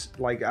 and it's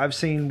like I've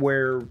seen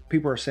where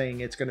people are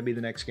saying it's going to be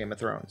the next Game of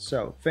Thrones.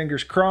 So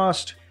fingers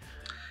crossed.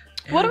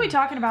 What are we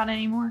talking about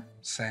anymore?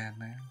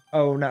 Sandman.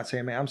 Oh, not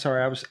Sandman. I'm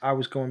sorry. I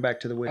was going back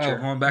to The Witcher.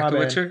 Oh, going back to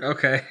Witcher?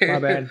 Okay. My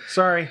bad.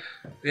 Sorry.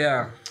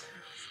 Yeah.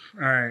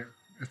 All right.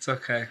 It's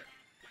okay.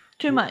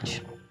 Too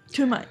much.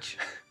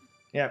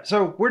 Yeah.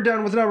 So we're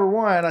done with number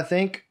 1, I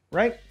think.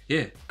 Right?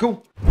 Yeah.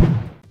 Cool.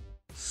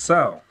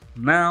 So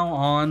now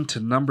on to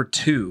number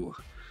 2.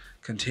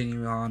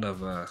 Continuing on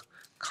of a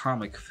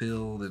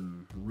comic-filled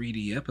and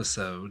reedy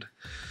episode.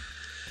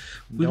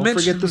 Don't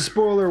forget the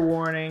spoiler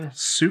warning.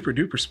 Super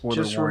duper spoiler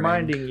warning. Just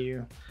reminding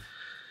you.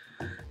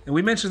 And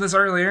we mentioned this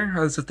earlier.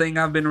 It's a thing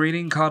I've been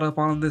reading, caught up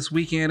on this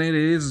weekend. It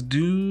is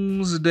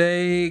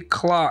Doomsday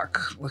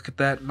Clock. Look at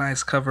that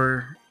nice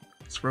cover.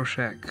 It's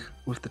Rorschach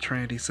with the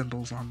Trinity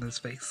symbols on his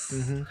face.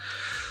 Mm-hmm.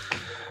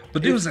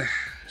 But Doomsday.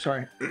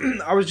 Sorry.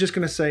 I was just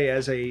going to say,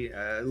 as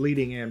a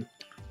leading in,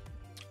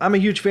 I'm a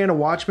huge fan of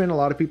Watchmen. A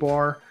lot of people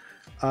are.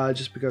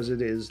 Just because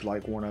it is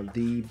like one of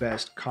the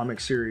best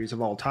comic series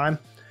of all time.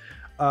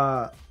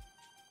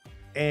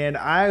 And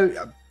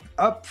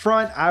up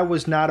front, I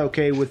was not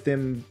okay with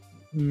them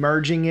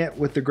merging it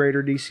with the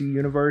greater DC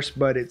universe,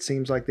 but it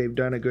seems like they've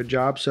done a good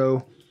job.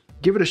 So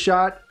give it a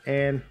shot,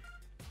 and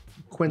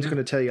Quin's going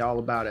to tell you all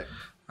about it.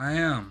 I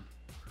am.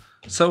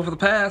 So for the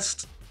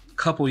past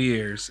couple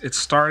years, it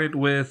started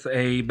with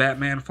a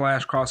Batman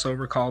Flash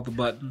crossover called The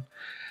Button.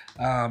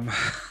 The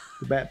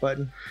Bat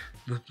Button.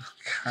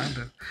 Kind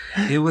of.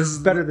 It was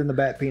better than the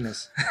Bat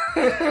Penis.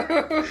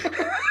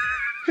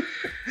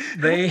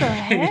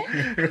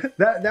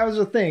 That was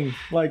a thing.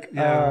 Like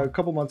a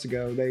couple months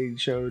ago, they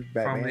showed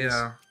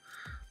Batman.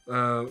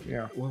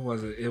 What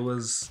was it? It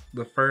was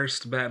the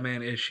first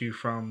Batman issue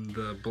from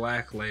the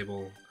Black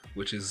Label,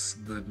 which is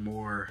the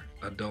more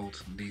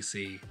adult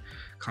DC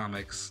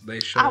comics. They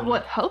showed. I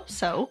would hope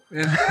so.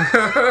 It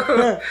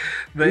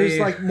was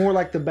like more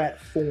like the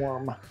Bat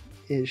form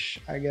ish,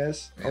 I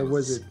guess. Or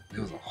was it? It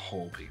was a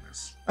whole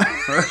penis.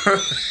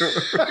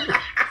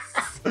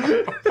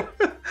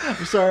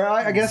 I'm sorry.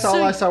 I guess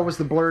all I saw was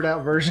the blurred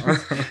out version.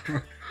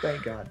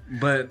 Thank God.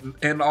 But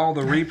in all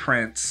the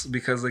reprints,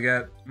 because they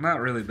got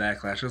not really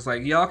backlash, it's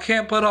like y'all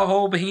can't put a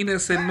whole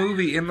penis in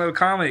the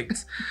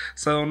comics.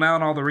 So now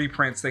in all the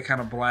reprints, they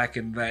kind of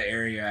blackened that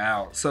area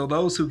out. So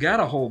those who got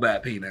a whole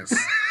bat penis.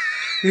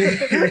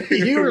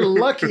 You were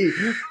lucky.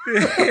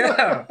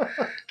 Yeah.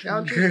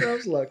 Count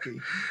yourselves lucky.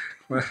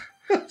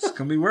 It's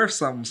gonna be worth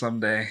something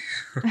someday.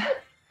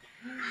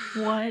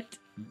 What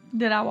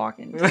did I walk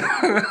into?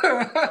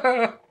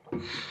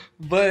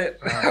 But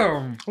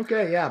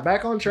okay, yeah,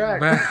 back on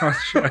track.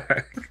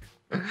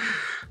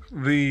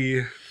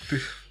 The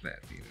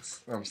that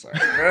penis. I'm sorry.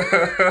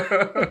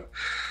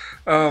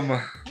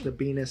 The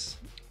penis.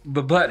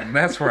 The Button.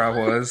 That's where I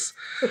was.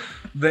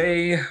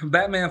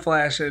 Batman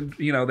Flash, and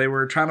they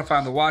were trying to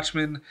find the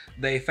Watchmen.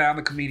 They found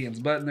the Comedian's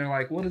button. They're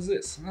like, "What is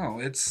this?" Oh,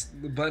 it's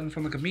the button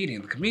from the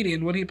Comedian. The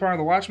Comedian, wasn't he part of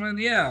the Watchmen?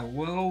 Yeah.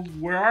 Well,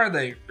 where are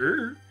they?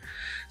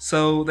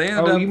 So they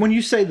ended up. When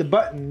you say the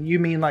button, you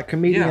mean like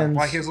Comedians? Yeah,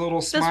 like his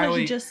little smiley. That's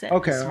what you just said.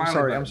 Okay,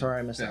 I'm sorry,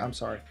 I missed it. I'm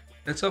sorry.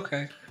 It's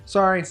okay.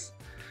 Sorry. It's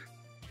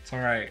all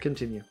right.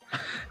 Continue.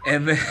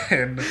 And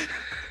then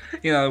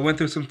it went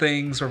through some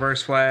things.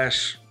 Reverse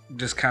Flash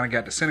just kind of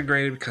got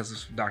disintegrated because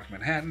of Dr.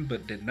 Manhattan,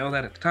 but didn't know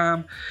that at the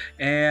time.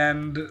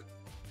 And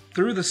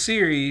through the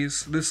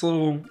series, this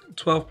little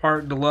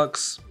 12-part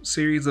deluxe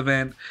series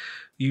event,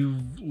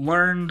 you've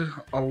learned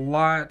a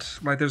lot.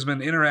 Like, there's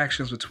been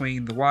interactions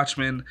between the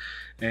Watchmen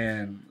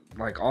and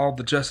like all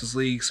the Justice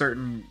League,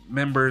 certain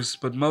members,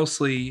 but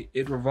mostly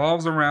it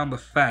revolves around the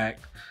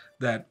fact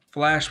that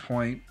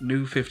Flashpoint,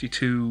 New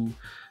 52,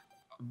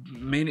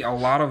 a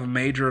lot of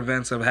major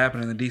events that have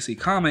happened in the DC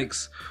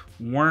Comics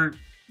weren't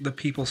the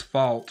people's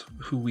fault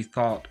who we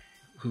thought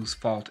whose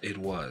fault it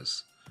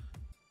was.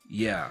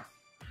 Yeah.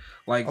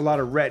 Like a lot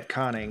of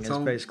retconning is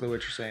basically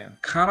what you're saying.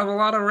 Kind of a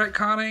lot of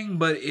retconning,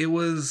 but it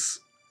was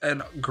a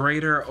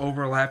greater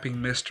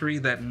overlapping mystery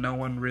that no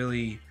one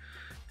really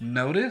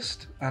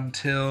noticed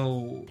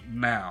until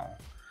now.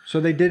 So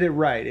they did it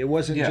right. It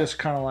wasn't just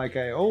kind of like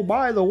oh,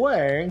 by the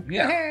way.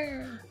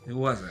 Yeah. It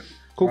wasn't.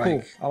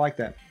 Cool. I like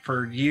that.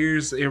 For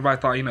years,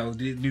 everybody thought,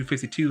 the New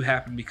 52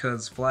 happened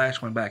because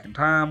Flash went back in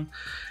time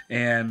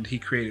and he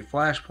created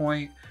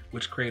Flashpoint,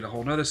 which created a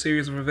whole other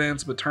series of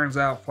events. But turns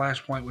out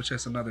Flashpoint was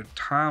just another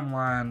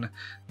timeline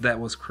that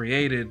was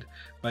created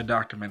by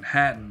Dr.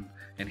 Manhattan,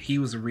 and he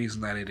was the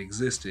reason that it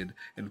existed,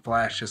 and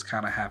Flash just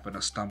kind of happened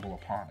to stumble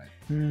upon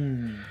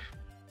it.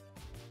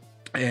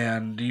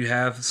 And you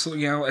have,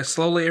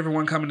 slowly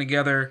everyone coming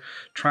together,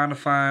 trying to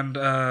find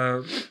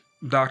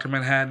Dr.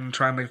 Manhattan,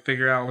 trying to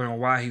figure out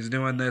why he's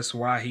doing this,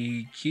 why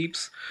he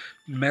keeps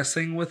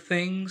messing with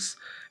things.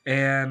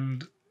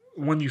 And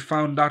when you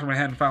find Dr.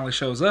 Manhattan finally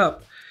shows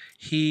up,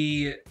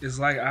 he is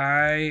like,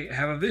 I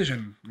have a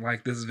vision.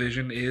 Like, this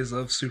vision is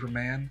of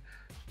Superman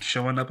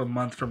showing up a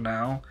month from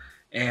now.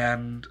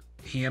 And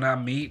he and I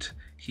meet.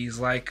 He's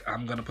like,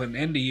 I'm going to put an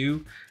end to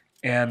you.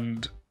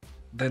 And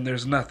then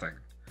there's nothing.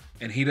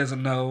 And he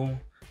doesn't know.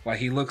 Like,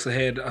 he looks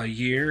ahead a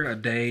year, a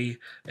day,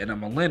 and a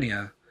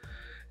millennia.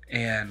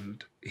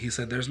 And he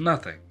said there's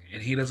nothing.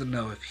 And he doesn't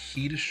know if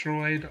he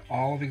destroyed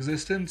all of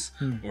existence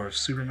or if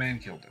Superman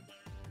killed him.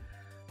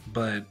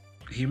 But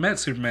he met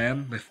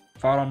Superman. They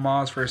fought on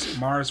Mars for a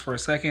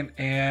second,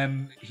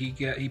 and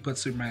he put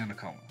Superman in a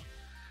coma.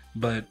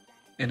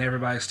 And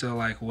everybody's still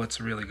like, what's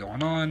really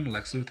going on?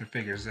 Lex Luthor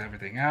figures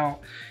everything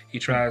out. He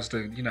tries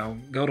to,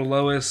 go to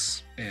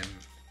Lois in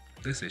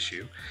this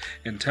issue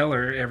and tell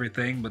her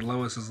everything, but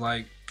Lois is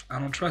like, I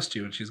don't trust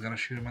you, and she's gonna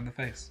shoot him in the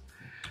face.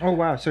 Oh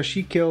wow! So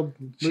she killed.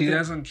 She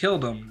hasn't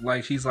killed him.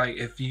 Like, she's like,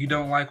 if you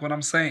don't like what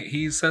I'm saying,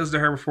 he says to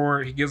her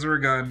before he gives her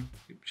a gun.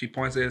 She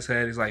points at his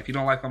head. He's like, if you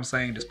don't like what I'm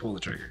saying, just pull the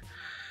trigger.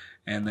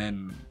 And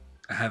then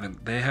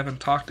they haven't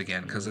talked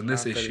again, because in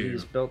this issue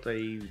he's built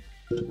a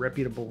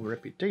reputable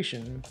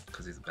reputation.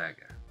 Because he's a bad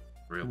guy,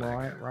 real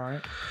bad guy.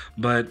 Right.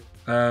 But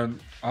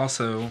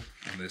also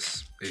in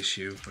this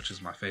issue, which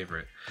is my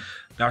favorite,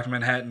 Dr.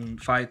 Manhattan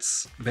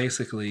fights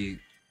basically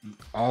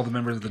all the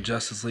members of the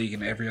Justice League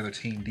and every other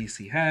team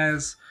DC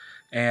has,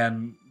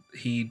 and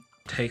he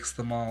takes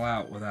them all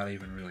out without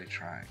even really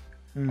trying.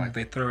 Like,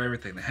 they throw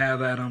everything they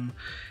have at him.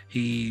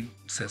 He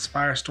says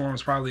Firestorm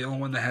is probably the only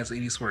one that has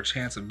any sort of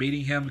chance of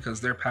beating him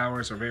because their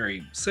powers are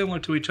very similar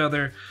to each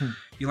other.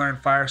 You learn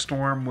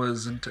Firestorm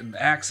wasn't an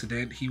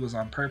accident. He was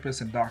on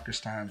purpose, and Dr.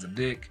 Stein's a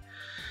dick.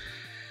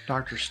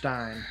 Dr.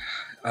 Stein.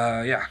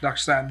 Dr.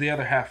 Stein, the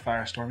other half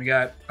Firestorm. You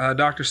got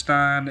Dr.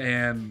 Stein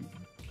and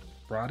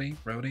Roddy?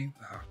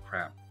 Oh,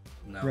 crap.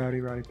 No.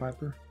 Rowdy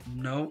Piper?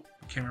 Nope.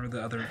 I can't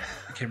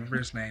remember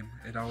his name.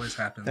 It always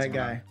happens. That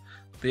guy.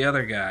 The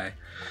other guy.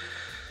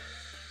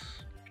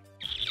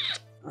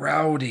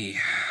 Rowdy.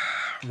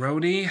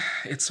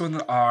 It's with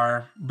an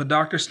R. But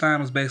Dr. Stein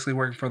was basically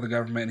working for the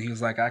government, and he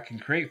was like, I can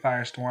create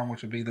Firestorm,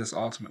 which would be this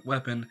ultimate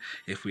weapon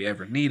if we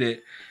ever need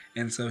it.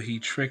 And so he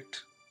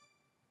tricked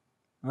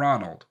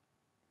Ronald.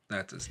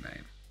 That's his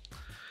name.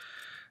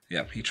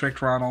 Yep, he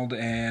tricked Ronald,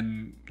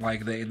 and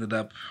they ended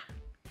up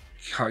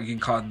getting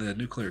caught in the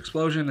nuclear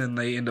explosion, and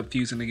they end up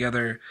fusing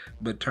together.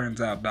 But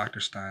turns out Dr.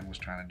 Stein was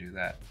trying to do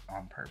that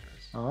on purpose.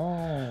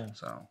 Oh.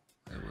 So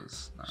it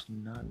was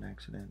not an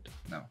accident.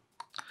 No.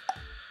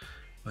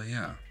 But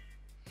yeah,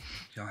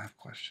 y'all have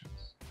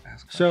questions.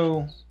 Ask questions.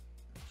 So,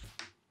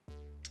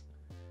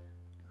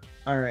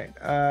 all right.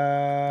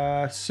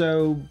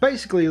 So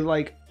basically,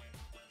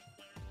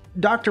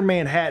 Dr.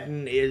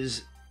 Manhattan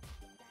is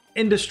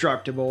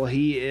indestructible.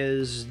 He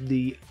is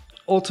the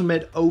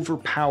ultimate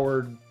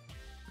overpowered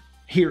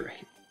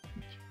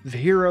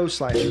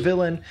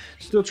hero/villain.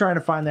 Still trying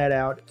to find that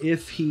out,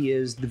 if he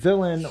is the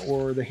villain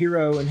or the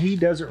hero, and he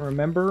doesn't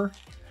remember.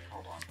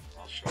 Hold on,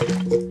 I'll show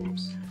you.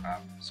 Oops,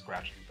 I'm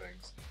scratching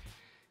things.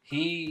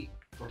 He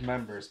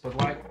remembers, but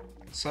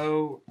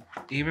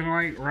even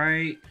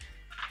right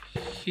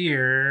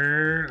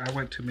here, I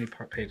went too many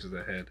pages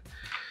ahead.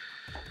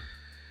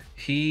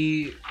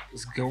 He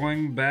is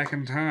going back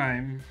in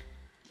time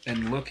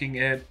and looking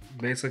at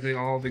basically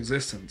all of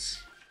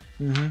existence.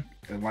 And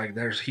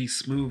he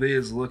smooth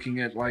is looking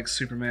at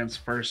Superman's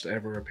first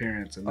ever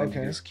appearance, and then he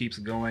just keeps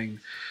going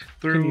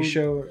through. Can you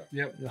show?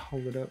 Yep.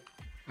 Hold it up.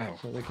 Oh,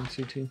 so they can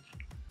see too.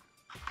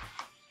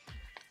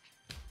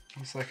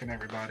 1 second,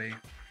 everybody.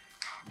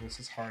 this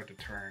is hard to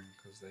turn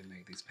because they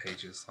make these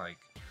pages like,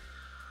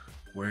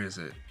 where is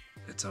it?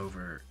 It's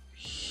over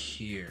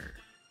here.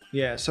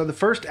 Yeah, so the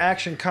first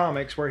Action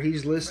Comics where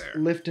he's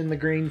lifting the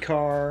green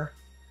car.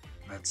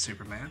 That's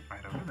Superman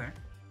right over there.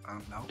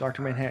 No.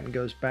 Dr. Manhattan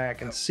goes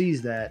back and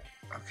sees that.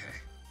 Okay.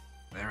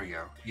 There we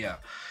go. Yeah.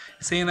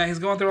 Seeing that he's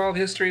going through all the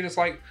history, just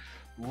like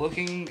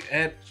looking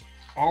at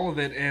all of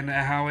it and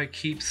how it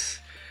keeps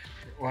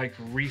like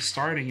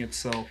restarting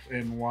itself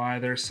and why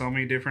there's so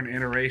many different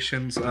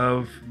iterations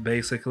of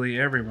basically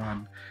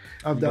everyone.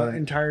 Of the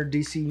entire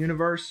DC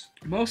universe?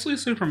 Mostly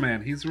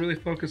Superman. He's really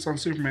focused on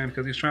Superman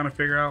because he's trying to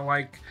figure out,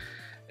 like,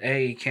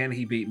 A, can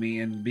he beat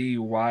me? And B,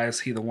 why is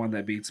he the one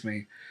that beats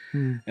me?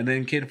 And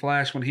then Kid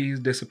Flash, when he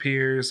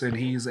disappears and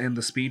he's in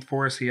the Speed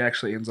Force, he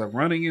actually ends up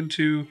running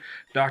into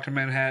Dr.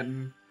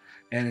 Manhattan.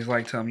 And he's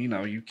like, tell him,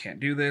 you can't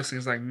do this. And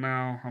he's like,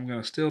 no, I'm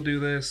going to still do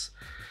this.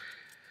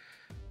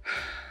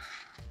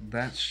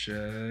 That's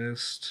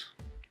just...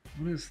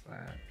 What is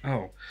that?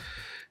 Oh,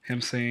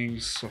 him saying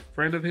a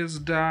friend of his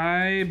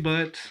died,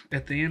 but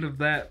at the end of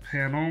that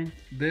panel,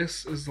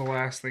 this is the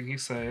last thing he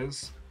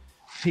says.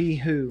 He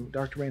who?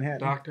 Dr. Manhattan?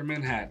 Dr.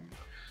 Manhattan.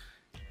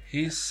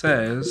 He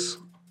says,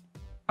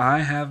 I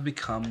have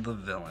become the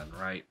villain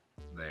right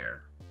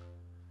there.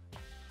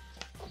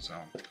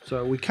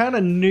 So we kind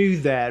of knew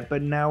that,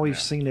 but now we've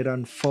seen it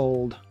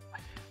unfold.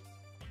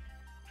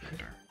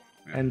 Yeah.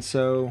 And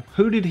so,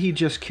 who did he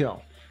just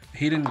kill?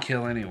 He didn't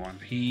kill anyone.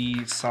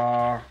 He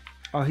saw...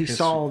 Oh, he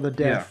saw the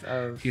death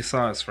of... He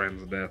saw his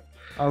friend's death.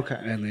 Okay.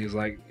 And he's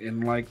like,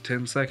 in like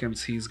 10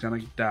 seconds, he's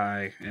going to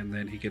die, and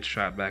then he gets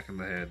shot back in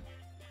the head.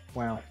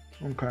 Wow.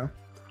 Okay.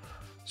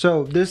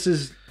 So this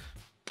is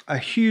a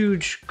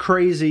huge,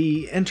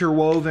 crazy,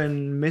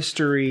 interwoven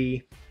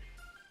mystery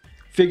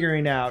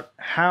figuring out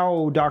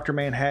how Dr.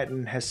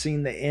 Manhattan has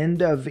seen the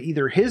end of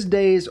either his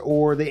days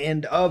or the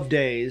end of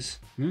days.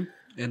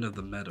 End of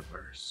the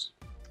metaverse.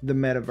 The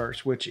metaverse,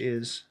 which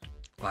is...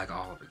 Like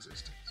all of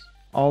existence.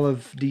 All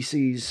of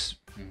DC's...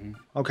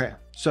 Okay,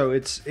 so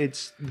it's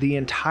the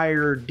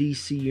entire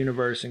DC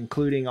universe,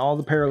 including all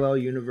the parallel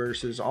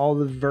universes, all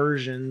the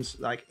versions,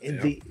 like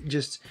the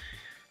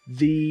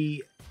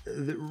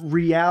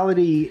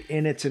reality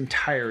in its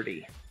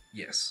entirety.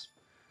 Yes.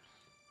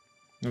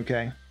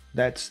 Okay,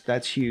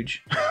 that's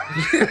huge.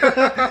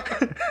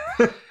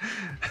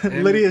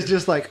 Lydia's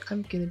just like,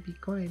 I'm gonna be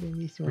quiet in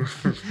this one.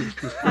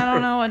 I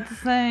don't know what to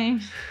say.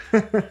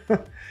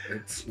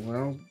 It's,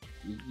 well,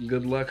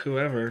 good luck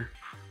whoever.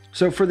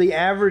 So for the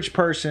average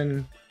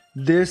person,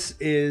 this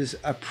is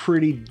a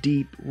pretty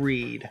deep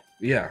read.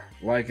 Yeah,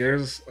 like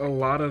there's a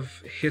lot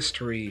of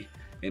history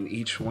in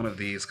each one of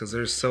these because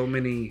there's so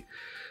many.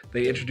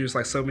 They introduce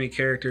like so many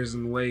characters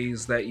in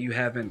ways that you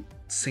haven't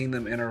seen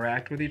them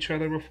interact with each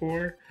other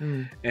before,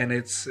 and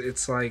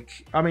it's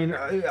like, I mean,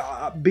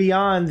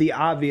 beyond the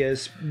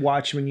obvious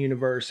Watchmen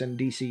universe and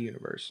DC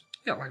universe.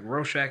 Yeah, like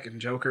Rorschach and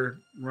Joker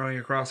running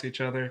across each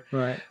other.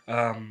 Right.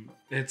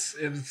 It's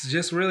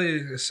just really,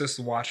 it's just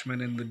Watchmen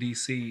in the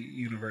DC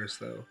universe,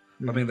 though.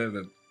 I mean, they're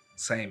the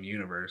same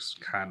universe,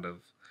 kind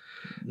of.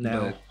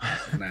 Now,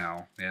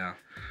 yeah.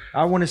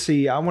 I want to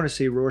see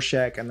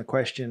Rorschach and the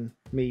Question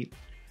meet,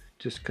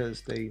 just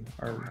because they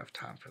are. I don't have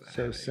time for that.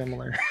 So headache.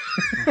 similar.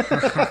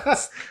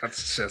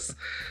 That's just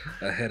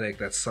a headache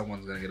that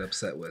someone's gonna get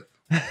upset with.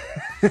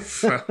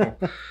 So.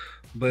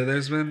 But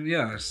there's been,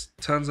 there's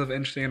tons of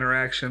interesting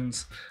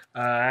interactions.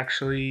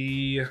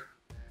 Actually,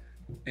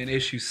 in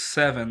issue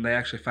 7, they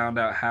actually found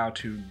out how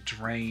to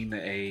drain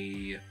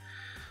a...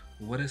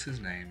 What is his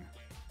name?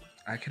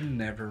 I can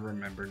never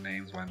remember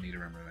names when I need to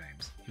remember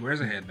names. He wears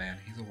a headband.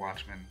 He's a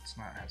Watchman. It's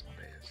not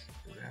Asmodeus.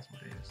 Is it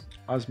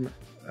Asmodeus?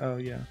 Oh,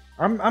 yeah.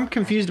 I'm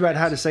confused about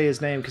how to say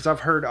his name because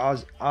I've heard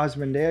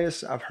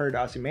Osmodeus. I've heard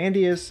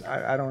Ozymandias.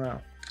 I don't know.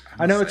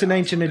 I know it's an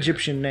ancient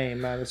Egyptian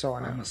name. That's all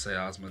I know. I'm going to say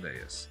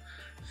Osmodeus.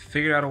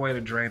 Figured out a way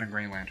to drain a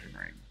Green Lantern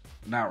ring.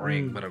 Not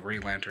ring, but a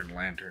Green Lantern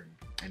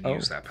and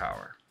use that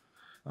power.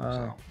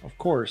 Of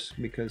course,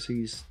 because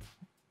he's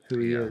who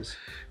he is.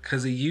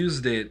 Because he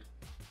used it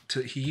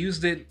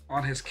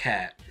on his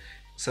cat,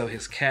 so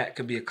his cat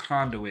could be a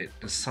conduit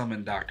to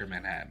summon Dr.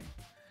 Manhattan.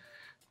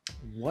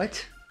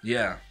 What?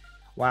 Yeah.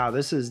 Wow,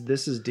 this is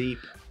deep.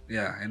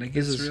 Yeah, and it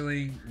gets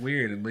really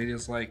weird, and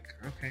Lydia's like,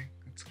 okay.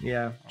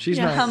 Yeah, she's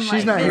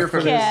not here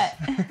for cat.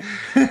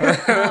 this.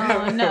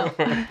 Oh no.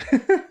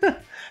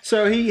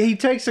 So he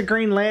takes a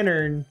Green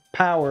Lantern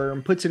power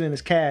and puts it in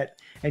his cat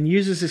and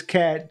uses his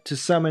cat to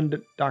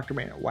summon Dr.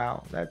 Manhattan.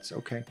 Wow, that's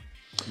okay.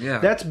 Yeah.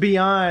 That's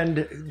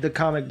beyond the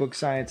comic book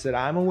science that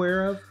I'm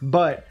aware of,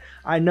 but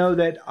I know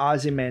that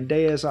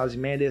Ozymandias,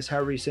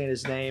 however you say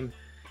his name,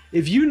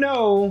 if you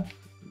know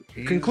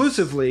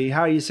conclusively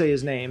how you say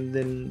his name,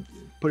 then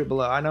put it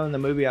below. I know in the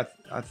movie, I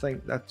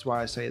think that's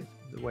why I say it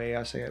the way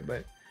I say it,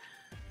 but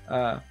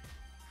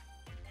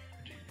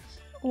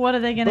what are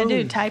they gonna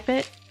do? Type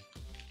it?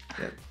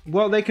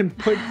 Well, they can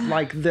put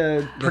like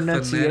the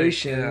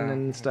pronunciation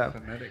and stuff.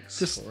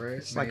 Just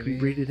it's like we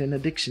read it in a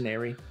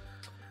dictionary.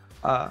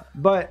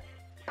 But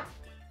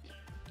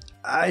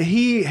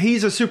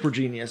he's a super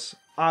genius,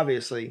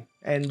 obviously.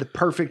 and the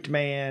perfect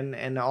man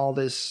and all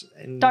this.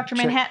 And Dr.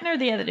 Manhattan or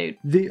the other dude?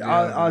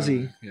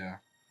 Ozzy. Yeah.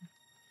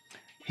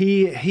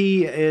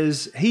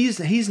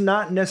 He's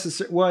not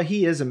necessarily, well,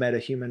 he is a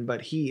metahuman,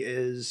 but he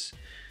is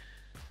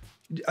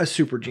a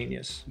super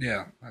genius.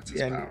 Yeah, that's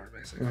his power,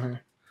 basically.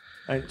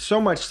 And so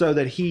much so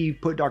that he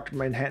put Dr.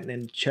 Manhattan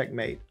in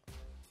checkmate.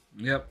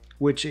 Yep.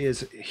 Which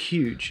is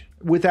huge.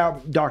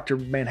 Without Dr.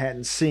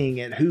 Manhattan seeing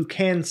it, who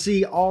can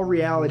see all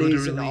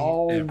realities and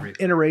all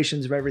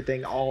iterations of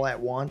everything all at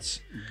once.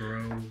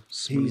 Bro,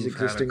 he's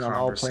existing on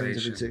all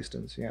planes of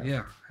existence. Yeah.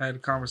 Yeah.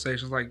 Had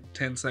conversations like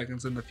 10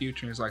 seconds in the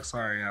future. He's like,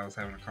 sorry, I was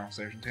having a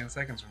conversation 10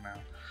 seconds from now.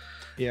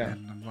 Yeah.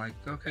 And I'm like,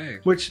 okay.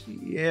 Which,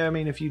 yeah, I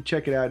mean, if you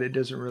check it out, it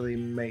doesn't really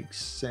make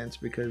sense,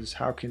 because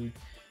how can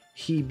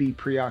he be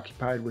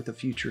preoccupied with a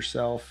future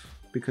self?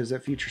 Because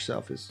that future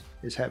self is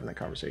having that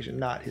conversation,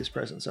 not his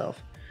present self.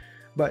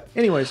 But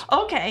anyways.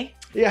 Okay.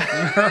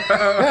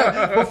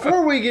 Yeah.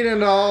 Before we get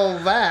into all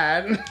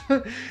that,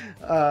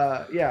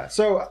 yeah.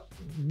 So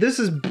this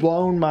has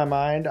blown my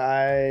mind.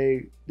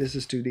 This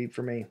is too deep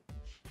for me.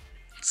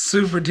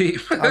 Super deep.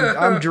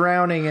 I'm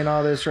drowning in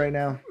all this right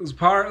now. It's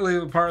partly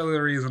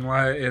the reason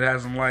why it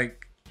hasn't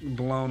like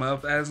blown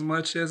up as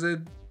much as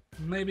it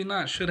maybe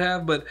not should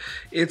have, but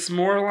it's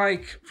more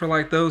like for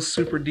like those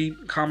super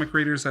deep comic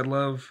readers that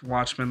love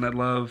Watchmen, that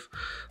love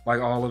like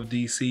all of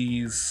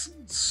DC's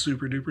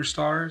super duper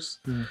stars.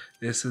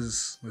 This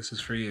is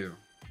for you.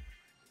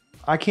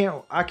 I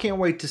can't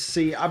wait to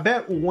see. I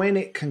bet when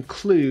it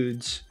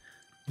concludes,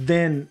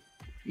 then,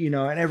 you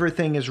know, and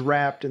everything is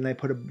wrapped and they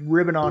put a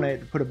ribbon on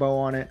it, put a bow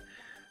on it,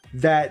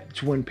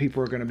 that's when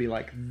people are going to be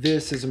like,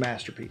 this is a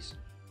masterpiece.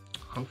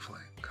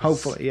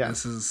 Hopefully, yeah.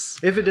 This is,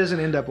 if it doesn't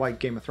end up like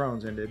Game of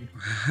Thrones ended,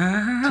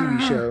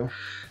 TV show.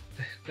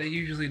 They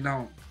usually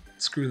don't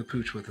screw the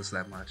pooch with us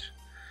that much.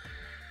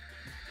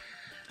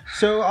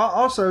 So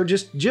also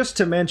just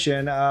to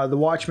mention, the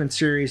Watchmen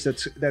series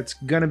that's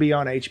going to be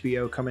on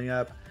HBO coming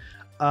up,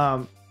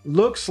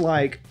 looks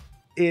like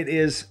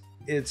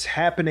it's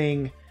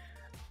happening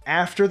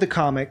after the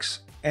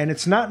comics. And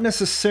it's not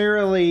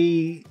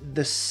necessarily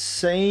the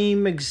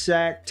same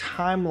exact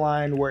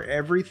timeline where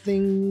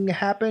everything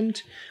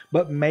happened,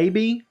 but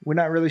maybe. We're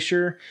not really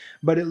sure.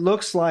 But it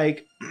looks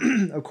like,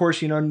 of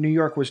course, you know, New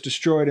York was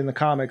destroyed in the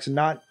comics, and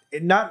not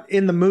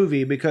in the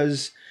movie,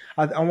 because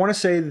I want to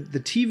say that the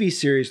TV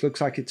series looks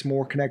like it's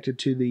more connected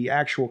to the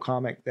actual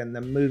comic than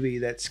the movie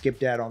that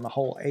skipped out on the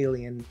whole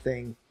alien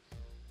thing.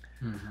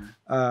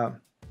 The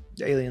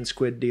alien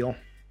squid deal.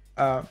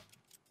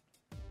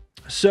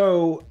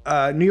 So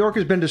New York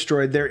has been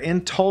destroyed. They're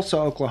in Tulsa,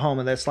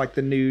 Oklahoma. That's like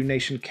the new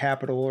nation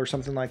capital or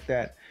something like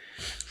that.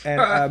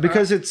 And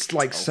because it's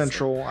like Tulsa.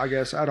 Central, I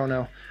guess. I don't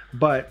know.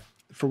 But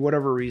for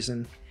whatever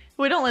reason.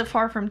 We don't live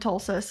far from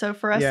Tulsa. So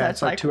for us, that's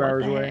it's like 2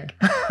 hours away.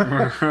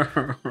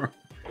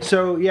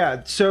 So,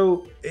 yeah.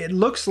 So it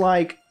looks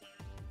like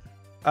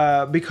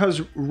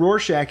because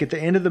Rorschach at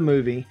the end of the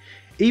movie,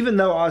 even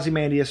though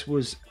Ozymandias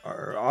was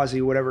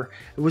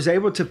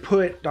able to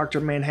put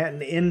Dr.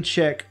 Manhattan in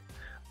check,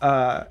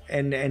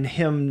 and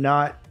him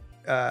not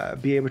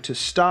be able to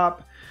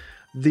stop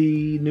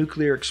the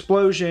nuclear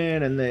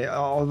explosion and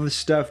all the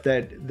stuff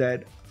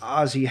that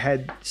Ozzy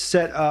had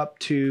set up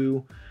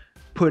to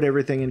put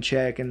everything in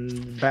check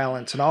and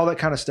balance and all that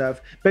kind of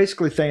stuff.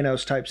 Basically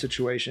Thanos type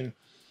situation.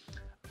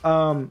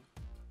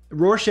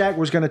 Rorschach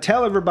was going to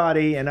tell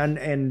everybody,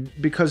 and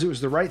because it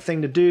was the right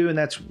thing to do, and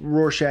that's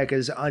Rorschach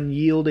is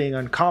unyielding,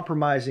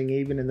 uncompromising,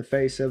 even in the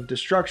face of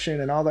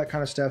destruction and all that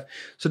kind of stuff.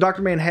 So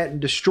Dr. Manhattan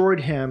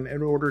destroyed him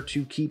in order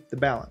to keep the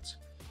balance.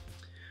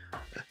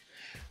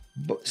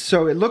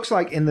 So it looks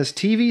like in this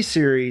TV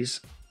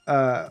series,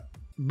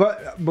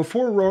 but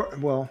before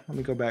let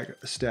me go back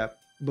a step.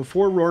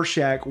 Before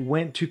Rorschach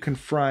went to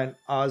confront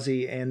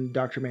Ozzy and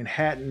Dr.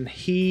 Manhattan,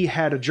 he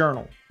had a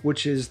journal,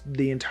 which is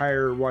the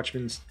entire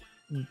Watchmen's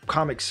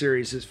comic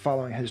series is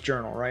following his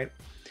journal, right?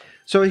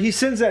 So he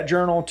sends that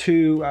journal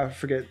to, I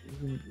forget,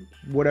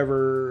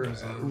 whatever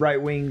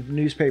right-wing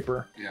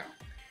newspaper. Yeah.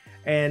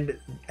 And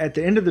at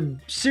the end of the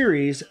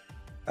series,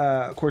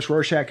 of course,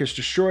 Rorschach is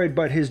destroyed,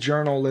 but his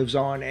journal lives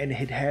on, and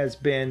it has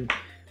been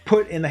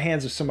put in the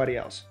hands of somebody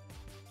else.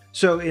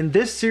 So in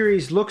this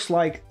series, looks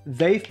like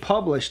they've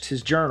published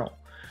his journal.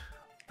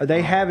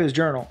 They have his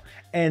journal,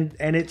 and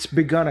it's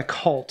begun a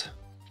cult.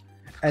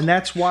 And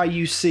that's why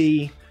you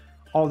see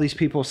all these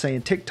people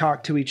saying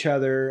TikTok to each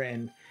other,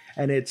 and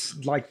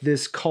it's like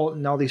this cult,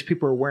 and all these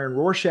people are wearing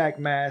Rorschach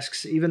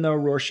masks, even though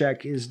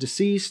Rorschach is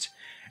deceased,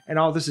 and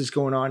all this is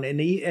going on. And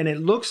it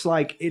looks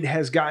like it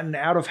has gotten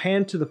out of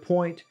hand to the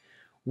point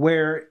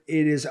where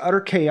it is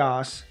utter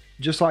chaos,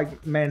 just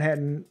like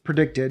Manhattan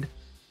predicted.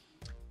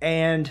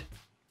 And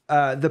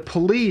the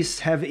police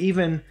have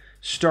even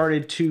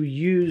started to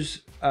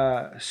use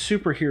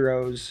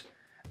superheroes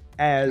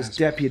as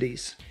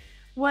deputies.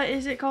 What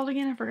is it called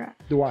again? I forgot.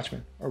 The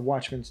Watchmen, or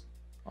Watchmen's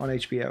on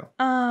HBO.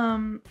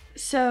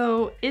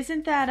 So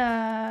isn't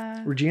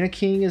that Regina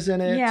King is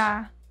in it?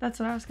 Yeah, that's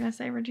what I was gonna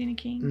say. Regina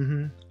King.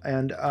 Mm-hmm.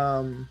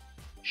 And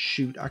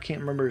shoot, I can't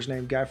remember his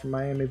name. Guy from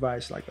Miami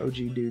Vice, like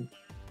OG dude.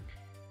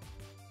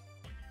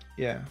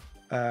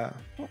 Yeah.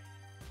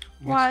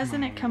 Why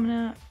isn't it coming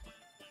up?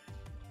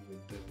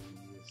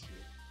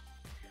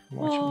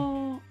 Watchmen.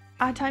 Well,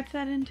 I typed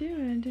that in too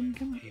and it didn't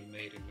come up. He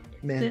made another.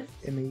 Men.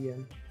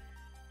 M-E-N.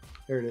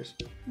 There it is.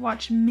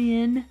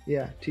 Watchmen.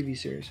 Yeah, TV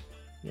series.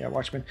 Yeah,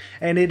 Watchmen.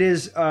 And it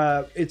is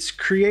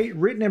it's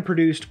written and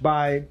produced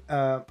by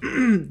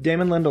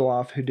Damon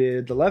Lindelof, who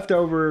did The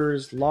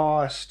Leftovers,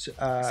 Lost. It's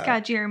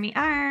got Jeremy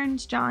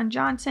Irons, John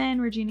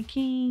Johnson, Regina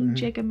King,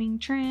 Jacob Ming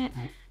Trent,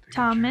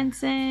 Tom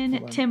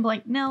Menson, Tim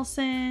Blake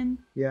Nelson.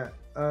 Yeah.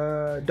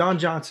 Don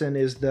Johnson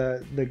is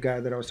the guy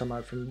that I was talking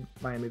about from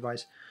Miami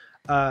Vice.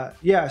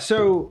 Yeah,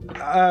 so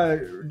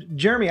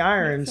Jeremy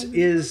Irons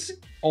is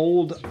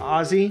old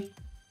Ozzy.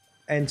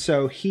 And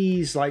so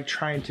he's like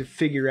trying to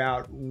figure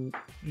out,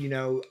 you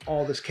know,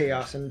 all this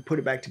chaos and put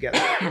it back together.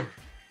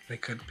 They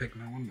couldn't pick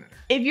no one better.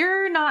 If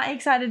you're not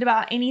excited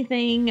about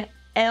anything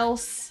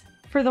else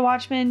for The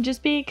Watchmen,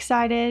 just be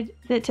excited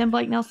that Tim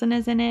Blake Nelson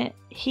is in it.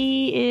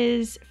 He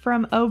is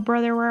from Oh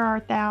Brother, Where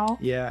Art Thou?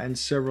 Yeah, and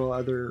several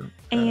other...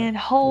 and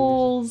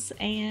Holes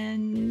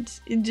and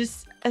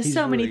just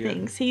so many really good.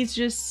 things. He's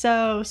just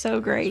so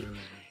great. Really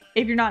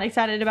If you're not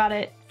excited about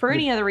it for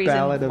any other reason,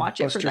 Ballad of watch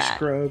it for Buster that.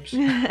 Scruggs.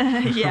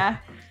 Yeah.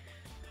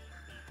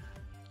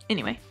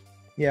 Anyway,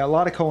 Yeah, a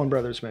lot of Coen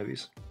Brothers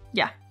movies,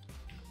 yeah.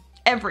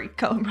 Every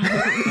Coen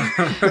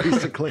Brothers.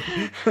 basically.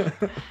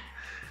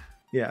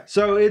 Yeah,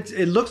 so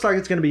it looks like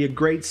it's going to be a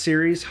great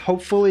series.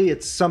 Hopefully,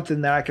 it's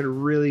something that I could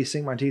really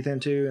sink my teeth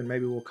into, and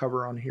maybe we'll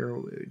cover on here.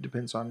 It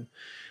depends on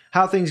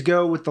how things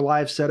go with the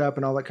live setup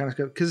and all that kind of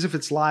stuff. Because if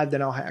it's live,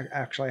 then I'll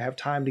actually have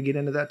time to get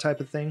into that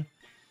type of thing.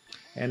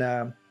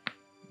 And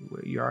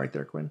you all right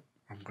there, Quinn?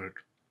 I'm good.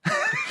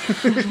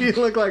 You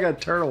look like a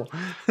turtle.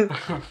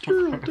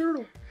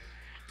 Turtle.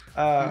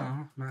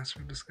 Master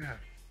of the Sky.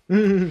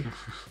 Who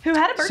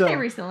had a birthday So,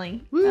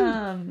 recently.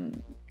 woo.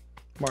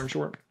 Martin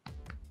Short.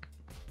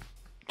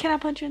 Can I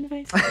punch you in the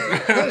face?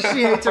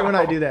 She hates it when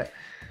I do that.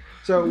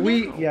 So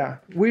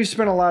we've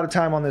spent a lot of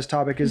time on this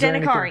topic. Is there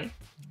Dana anything? Carvey.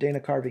 Dana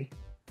Carvey.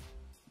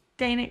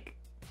 Danick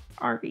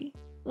Arby.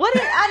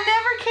 I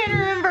never can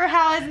remember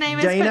how his name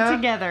is Dana put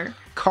together.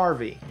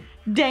 Carvey.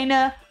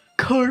 Dana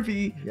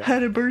Carvey Yeah.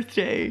 had a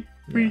birthday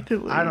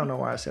recently. I don't know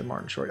why I said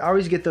Martin Short. I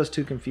always get those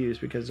two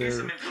confused because they're...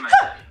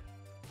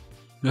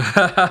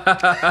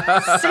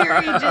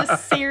 Siri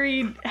just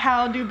Siri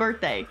how do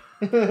birthday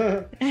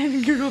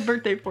and Google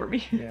birthday for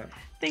me. Yeah.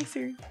 Thanks,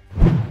 Siri.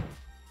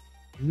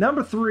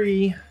 Number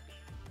 3.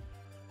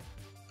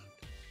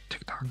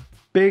 TikTok.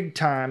 Big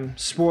time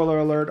spoiler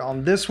alert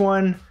on this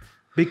one,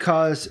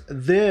 because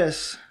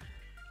this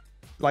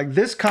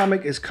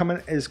comic is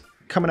coming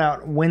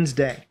out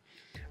Wednesday,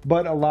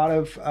 but a lot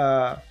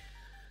of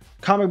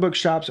comic book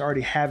shops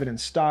already have it in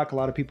stock. A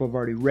lot of people have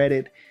already read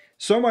it,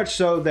 so much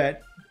so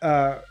that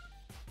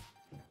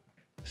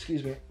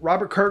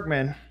Robert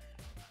Kirkman,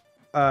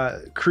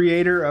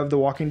 creator of the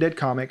Walking Dead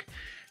comic,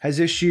 has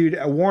issued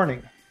a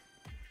warning.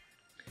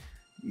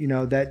 You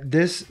know that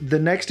the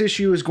next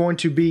issue is going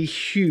to be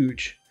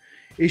huge.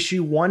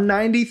 Issue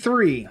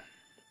 193.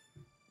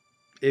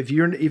 If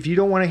you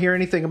don't want to hear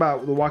anything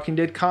about the Walking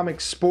Dead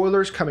comic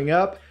spoilers coming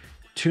up,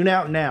 tune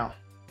out now.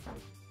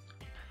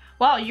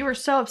 Wow, you were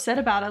so upset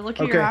about it. Look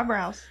at your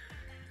eyebrows.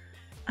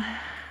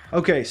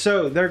 Okay,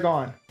 so they're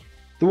gone.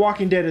 The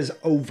Walking Dead is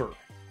over.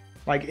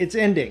 Like, it's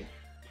ending.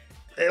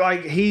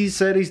 Like, he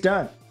said he's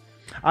done.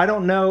 I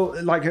don't know.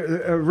 Like,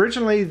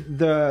 originally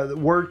the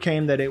word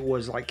came that it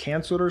was like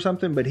canceled or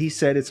something, but he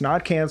said it's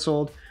not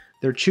canceled.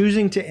 They're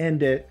choosing to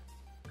end it.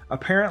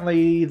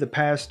 Apparently, the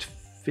past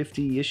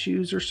 50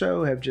 issues or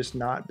so have just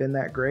not been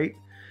that great.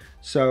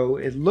 So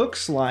it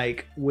looks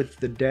like with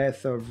the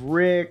death of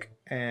Rick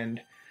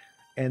and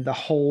the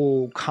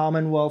whole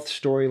Commonwealth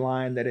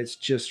storyline that it's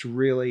just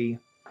really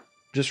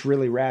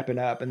wrapping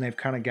up, and they've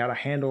kind of got a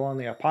handle on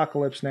the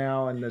apocalypse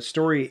now. And the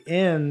story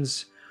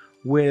ends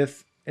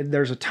with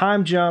there's a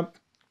time jump,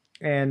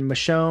 and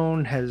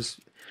Michonne has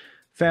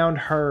found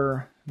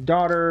her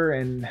daughter,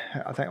 and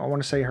I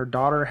want to say her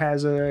daughter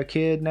has a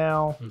kid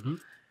now. Mm-hmm.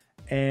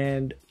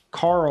 And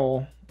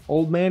Carl,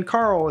 old man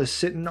Carl, is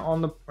sitting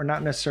on or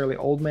not necessarily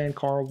old man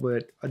Carl,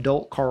 but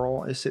adult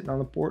Carl is sitting on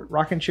the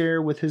rocking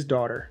chair with his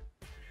daughter.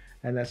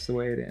 And that's the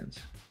way it ends.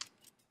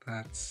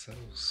 That's so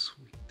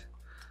sweet.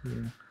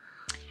 Yeah.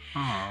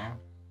 Aww.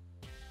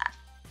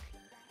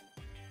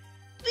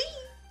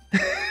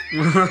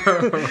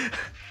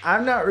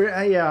 I'm not.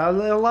 Yeah, a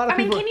lot of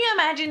people. Can you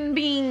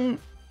imagine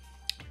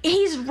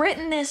he's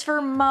written this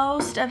for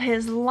most of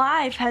his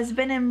life, has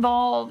been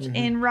involved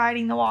in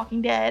writing The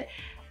Walking Dead.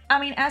 I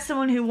mean, as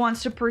someone who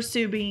wants to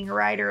pursue being a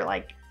writer,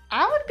 like,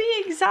 I would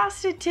be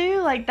exhausted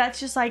too. Like, that's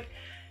just like,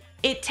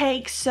 it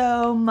takes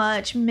so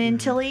much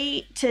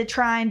mentally to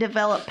try and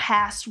develop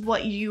past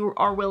what you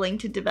are willing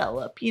to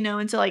develop, you know?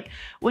 And so, like,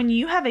 when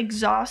you have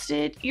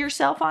exhausted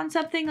yourself on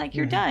something, like,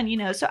 you're done, you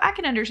know? So I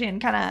can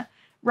understand kind of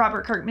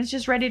Robert Kirkman's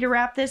just ready to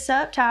wrap this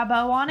up, tie a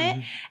bow on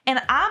it.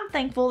 And I'm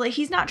thankful that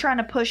he's not trying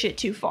to push it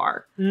too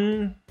far.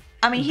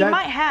 I mean, he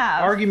might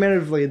have.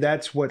 Argumentatively,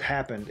 that's what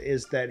happened,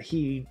 is that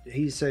he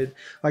said,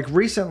 like,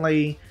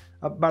 recently,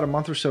 about a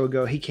month or so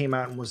ago, he came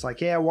out and was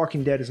like, yeah,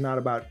 Walking Dead is not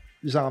about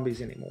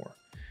zombies anymore.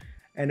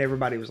 And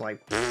everybody was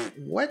like,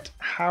 what?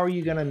 How are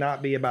you going to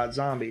not be about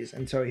zombies?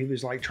 And so he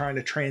was like trying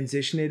to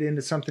transition it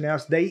into something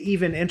else. They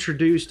even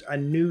introduced a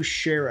new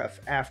sheriff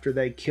after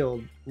they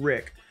killed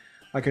Rick.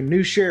 Like a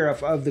new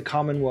sheriff of the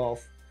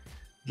Commonwealth.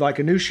 Like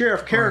a new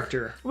sheriff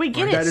character. We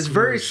get it. That is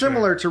very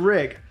similar to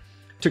Rick.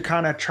 To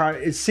kind of try,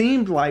 it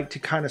seemed like to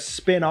kind of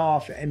spin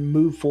off and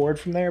move forward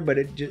from there, but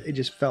it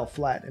just fell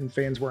flat and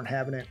fans weren't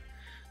having it.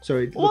 So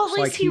it looks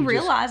at least like he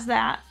realized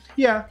that.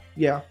 Yeah.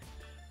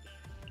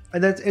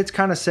 And it's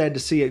kind of sad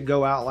to see it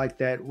go out like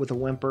that with a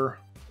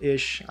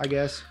whimper-ish, I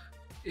guess.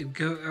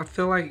 I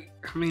feel like,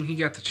 I mean, he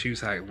got to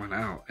choose how it went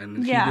out,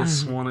 and he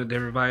just wanted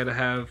everybody to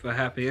have a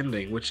happy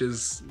ending, which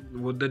is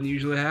what doesn't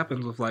usually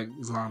happen with like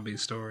zombie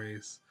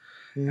stories.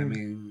 I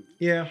mean,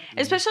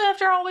 especially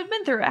after all we've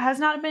been through. It has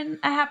not been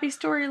a happy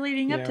story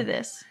leading up to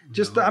this.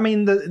 Just, I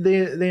mean,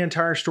 the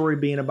entire story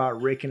being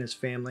about Rick and his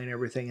family and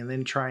everything, and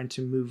then trying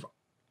to move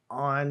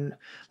on.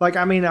 Like,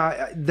 I mean,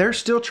 they're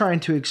still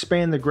trying to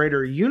expand the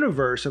greater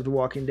universe of The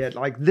Walking Dead.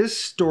 Like, this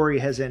story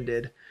has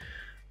ended,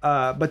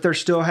 but they're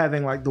still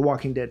having like The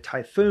Walking Dead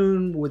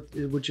Typhoon,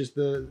 which is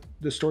the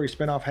story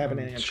spinoff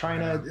happening in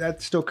China.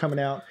 That's still coming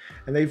out,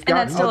 and they've got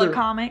that's still a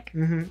comic.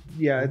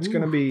 Yeah, it's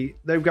going to be.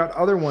 They've got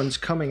other ones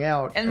coming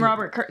out, and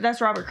that's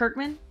Robert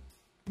Kirkman.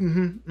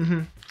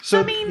 So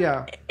I mean,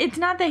 it's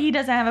not that he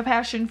doesn't have a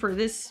passion for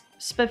this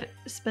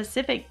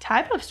specific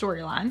type of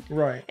storyline,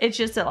 right? It's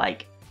just that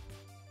like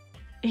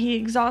he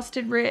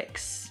exhausted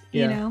Rick's,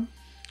 you know.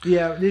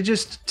 Yeah, it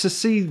just to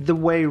see the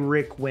way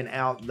Rick went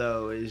out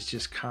though is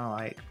just kind of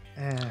like,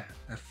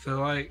 I feel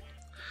like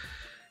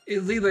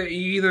it's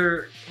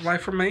either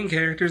like for main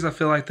characters, I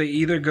feel like they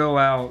either go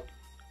out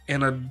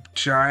in a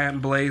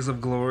giant blaze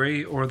of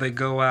glory or they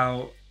go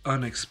out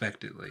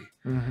unexpectedly.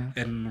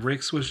 And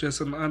Rick's was just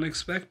an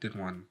unexpected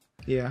one.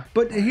 Yeah,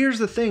 but here's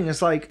the thing: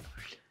 it's like,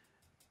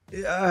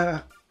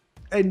 and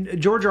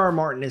George R. R.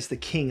 Martin is the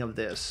king of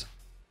this.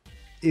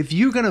 If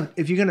you're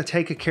gonna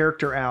take a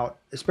character out,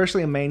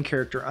 especially a main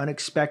character,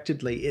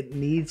 unexpectedly, it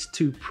needs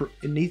to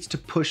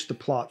push the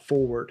plot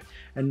forward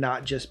and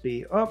not just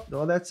be, oh,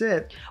 well, that's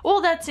it.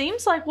 Well, that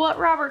seems like what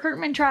Robert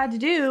Kirkman tried to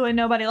do, and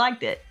nobody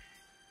liked it.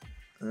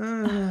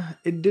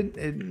 It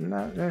didn't.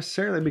 Not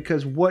necessarily,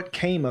 because what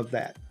came of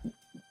that?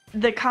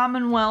 The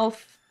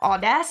Commonwealth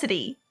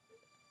audacity.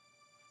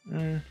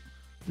 No,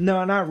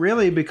 not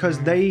really, because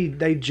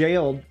they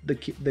jailed the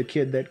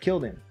kid that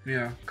killed him.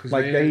 Yeah, because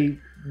like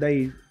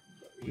they.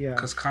 Yeah,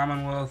 because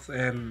Commonwealth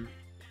and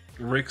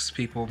Rick's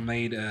people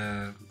made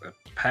a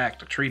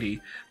pact, a treaty,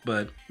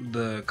 but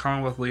the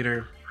Commonwealth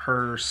leader,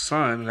 her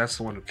son, that's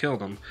the one who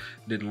killed him,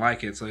 didn't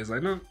like it. So he's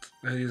like, no,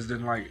 he just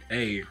didn't like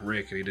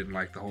Rick, and he didn't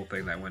like the whole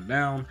thing that went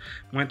down.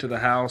 Went to the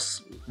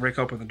house, Rick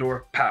opened the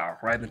door, pow,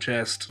 right in the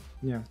chest.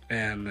 Yeah,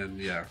 and then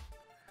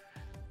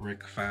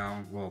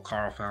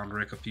Carl found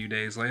Rick a few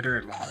days later,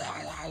 and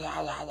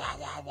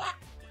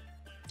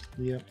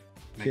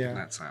making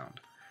that sound.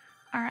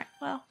 All right,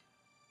 well.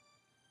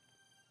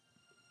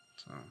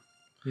 So.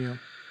 Yeah,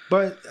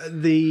 but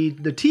the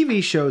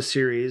TV show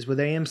series with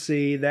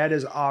AMC, that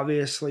is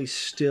obviously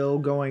still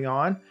going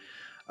on.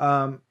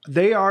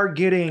 They are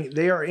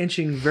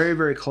inching very,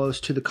 very close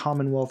to the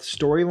Commonwealth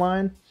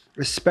storyline,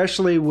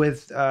 especially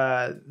with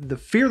the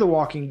Fear the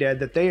Walking Dead,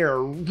 that they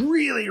are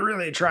really,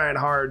 really trying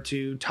hard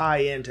to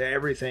tie into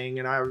everything.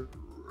 And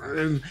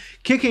I'm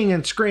kicking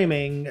and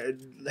screaming,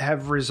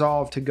 have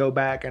resolved to go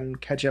back and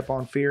catch up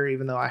on Fear,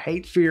 even though I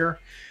hate Fear.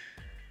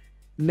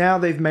 Now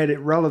they've made it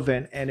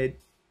relevant, and it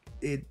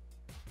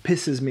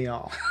pisses me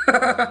off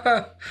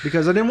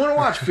because I didn't want to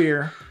watch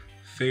Fear.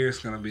 Fear's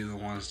gonna be the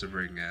ones to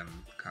bring in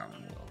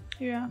Commonwealth.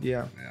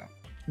 Yeah.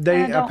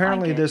 They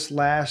apparently this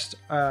last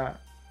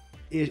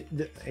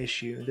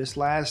this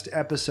last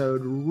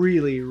episode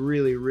really,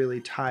 really,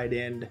 really tied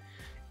in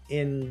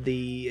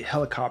the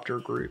helicopter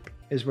group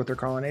is what they're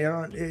calling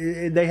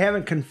it. They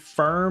haven't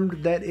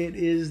confirmed that it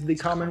is the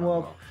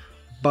Commonwealth.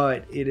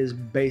 But it is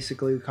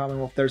basically the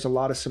Commonwealth. There's a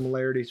lot of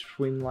similarities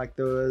between like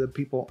the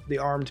people, the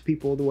armed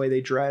people, the way they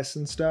dress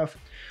and stuff.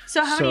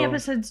 So how many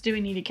episodes do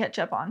we need to catch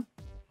up on?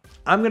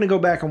 I'm gonna go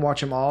back and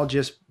watch them all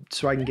just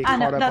so I can get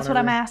caught up. That's what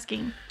I'm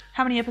asking.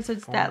 How many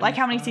episodes is that? Like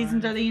how many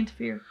seasons are they into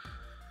Fear?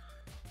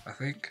 I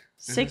think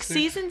 6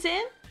 seasons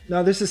in.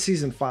 No, this is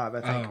season 5,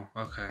 I think.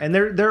 Oh, okay. And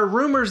there are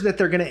rumors that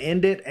they're gonna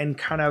end it and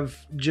kind of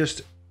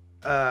just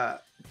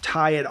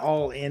tie it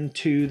all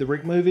into the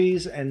Rick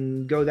movies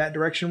and go that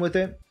direction with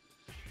it.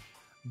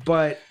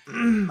 But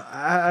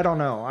I don't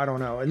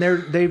know. And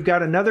they've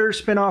got another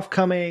spinoff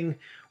coming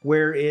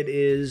where it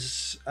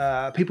is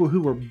people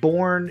who were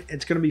born.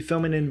 It's going to be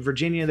filming in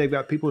Virginia. They've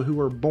got people who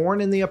were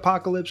born in the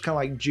apocalypse, kind of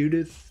like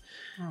Judith,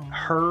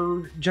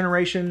 her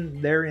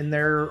generation. They're in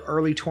their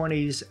early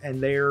 20s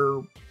and they're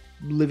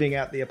living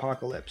out the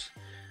apocalypse.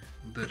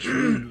 The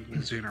true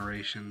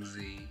Generation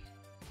Z.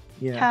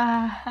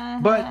 Yeah.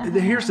 But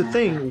here's the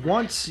thing.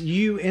 Once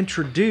you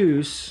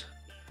introduce,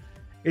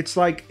 it's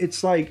like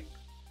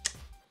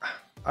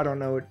I don't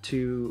know what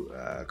to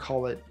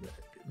call it.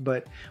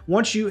 but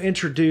once you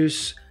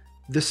introduce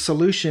the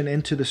solution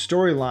into the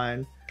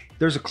storyline,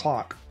 there's a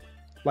clock.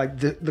 Like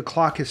the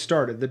clock has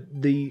started.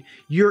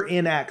 You're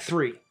in Act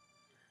 3.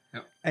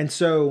 Yep. And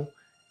so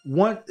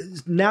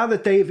now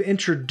that they've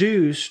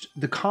introduced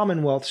the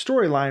Commonwealth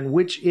storyline,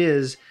 which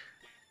is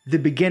the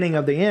beginning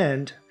of the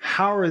end,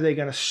 how are they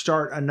going to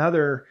start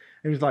another?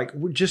 And it's like,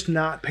 just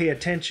not pay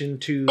attention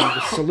to the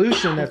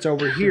solution that's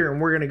over here,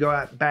 and we're going to go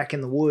out back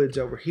in the woods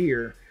over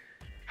here.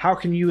 How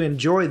can you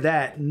enjoy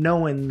that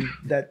knowing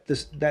that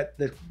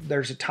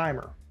there's a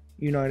timer?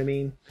 You know what I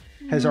mean?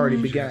 Has already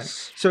begun.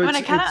 So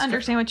I kind of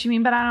understand what you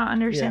mean, but I don't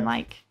understand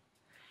like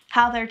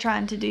how they're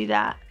trying to do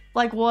that.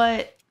 Like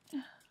what?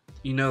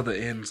 You know, the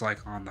end's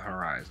like on the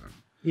horizon.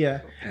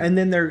 Yeah. And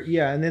then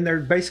they're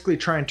basically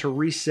trying to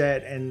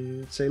reset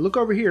and say, look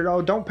over here.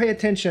 Oh, don't pay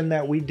attention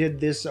that we did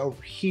this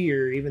over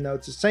here, even though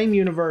it's the same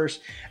universe.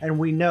 And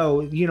we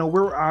know,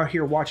 we're out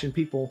here watching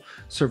people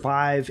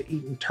survive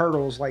eating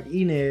turtles like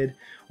Enid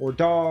or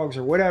dogs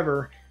or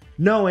whatever,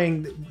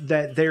 knowing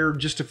that they're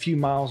just a few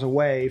miles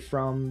away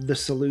from the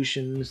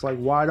solutions. Like,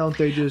 why don't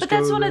they just But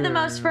that's one of the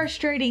most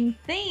frustrating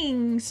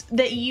things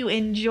that you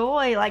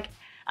enjoy. Like,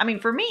 I mean,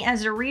 for me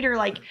as a reader,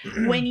 like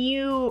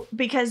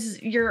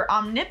because you're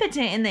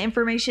omnipotent in the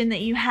information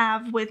that you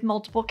have with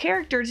multiple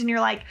characters, and you're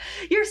like,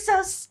 you're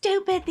so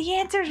stupid. The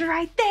answer's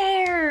right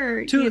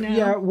there.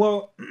 Yeah,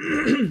 well,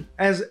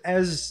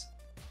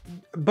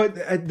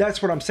 but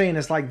that's what I'm saying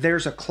is like,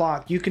 there's a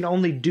clock. You can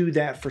only do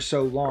that for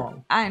so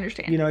long. I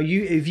understand.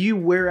 If you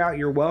wear out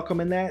your welcome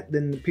in that,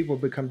 then people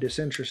become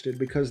disinterested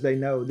because they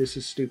know this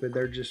is stupid.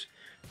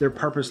 They're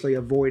purposely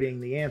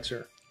avoiding the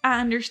answer. I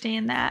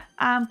understand that.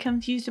 I'm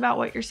confused about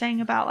what you're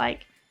saying about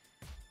like,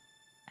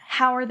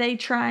 how are they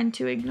trying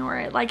to ignore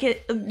it?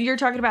 Like you're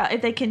talking about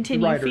if they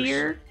continue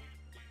fear?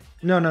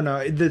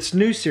 No. This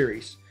new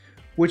series,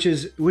 which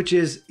is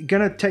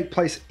going to take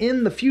place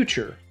in the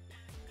future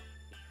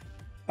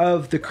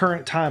of the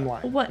current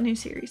timeline. What new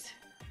series?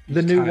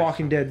 The new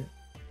Walking Dead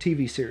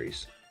TV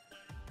series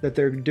that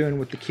they're doing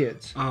with the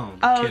kids.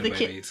 The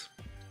kids.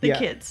 The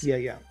kids.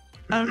 Yeah.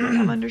 Okay,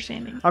 I'm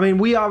understanding. I mean,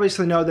 we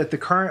obviously know that the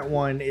current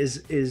one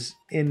is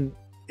in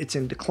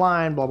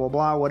decline, blah blah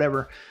blah,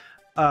 whatever.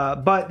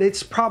 But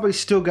it's probably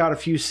still got a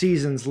few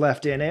seasons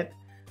left in it,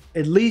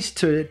 at least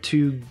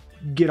to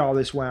get all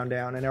this wound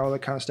down and all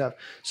that kind of stuff.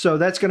 So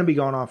that's going to be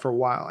going on for a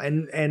while,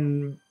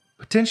 and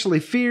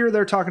potentially Fear.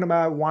 They're talking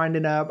about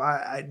winding up.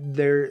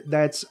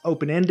 That's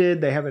open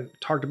ended. They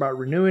haven't talked about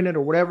renewing it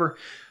or whatever.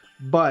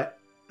 But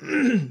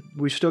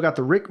we've still got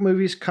the Rick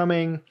movies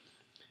coming.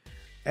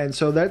 And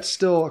so that's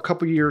still a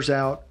couple years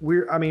out.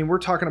 We're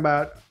talking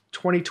about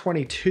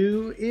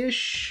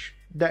 2022-ish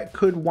that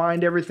could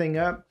wind everything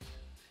up.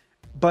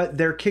 But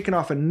they're kicking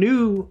off a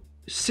new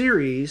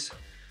series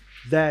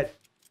that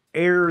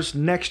airs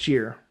next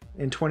year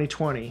in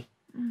 2020.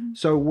 Mm-hmm.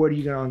 So what are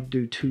you going to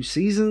do? 2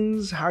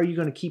 seasons? How are you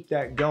going to keep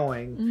that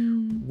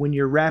going when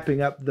you're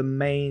wrapping up the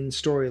main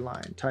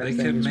storyline type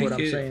thing is what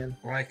I'm saying.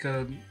 Like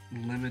a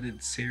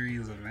limited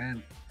series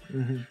event.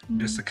 Mm-hmm.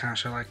 Just to kind of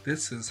show like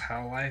this is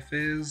how life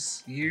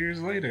is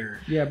years later.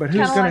 Yeah, but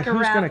who's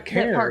gonna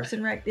care? That Parks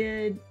and Rec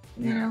did,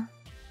 you know.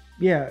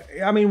 Yeah,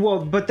 I mean,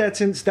 well, but that's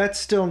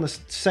still in the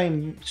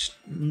same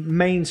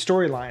main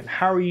storyline.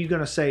 How are you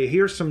gonna say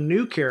here's some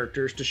new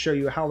characters to show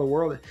you how the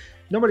world?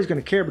 Nobody's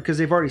gonna care because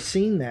they've already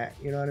seen that.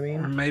 You know what I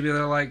mean? Or maybe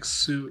they're like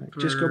super.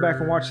 Just go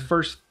back and watch the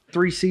first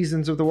 3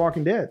 seasons of The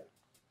Walking Dead.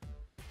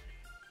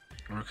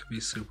 Or it could be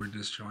super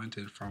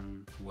disjointed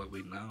from what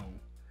we know.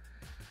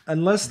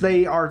 Unless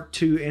they are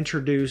to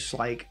introduce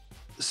like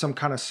some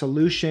kind of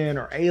solution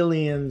or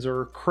aliens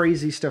or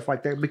crazy stuff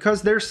like that,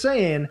 because there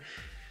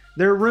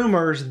are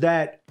rumors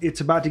that it's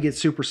about to get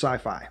super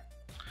sci-fi.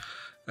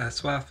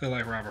 That's why I feel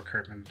like Robert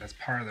Kirkman, that's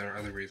part of the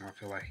other reason I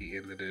feel like he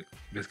ended it,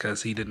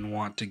 because he didn't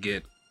want to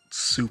get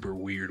super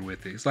weird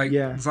with it. It's like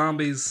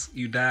zombies,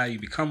 you die, you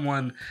become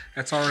one.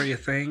 That's already a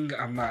thing.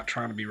 I'm not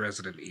trying to be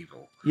Resident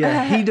Evil.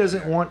 Yeah, he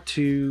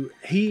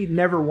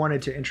never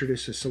wanted to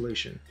introduce a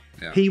solution.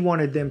 Yeah. He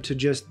wanted them to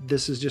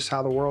this is just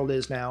how the world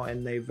is now,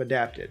 and they've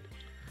adapted.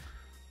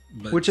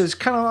 Which is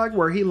kind of like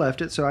where he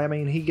left it. So, I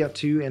mean, he got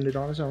to end it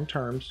on his own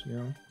terms,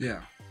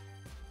 Yeah.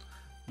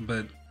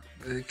 But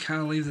it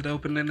kind of leaves it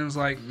open, and it's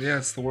like, yeah,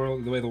 it's the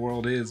way the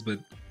world is, but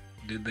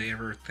did they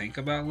ever think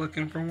about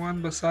looking for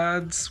one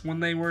besides when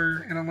they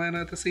were in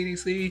Atlanta at the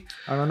CDC?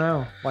 I don't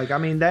know. Like, I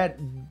mean, that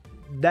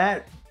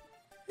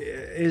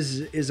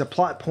is a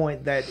plot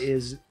point that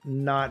is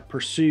not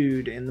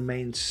pursued in the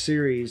main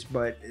series,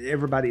 but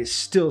everybody is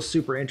still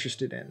super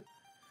interested in.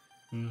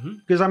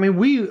 Because I mean,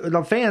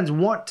 the fans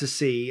want to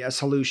see a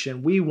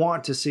solution. We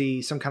want to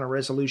see some kind of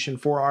resolution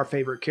for our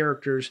favorite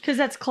characters, because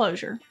that's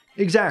closure.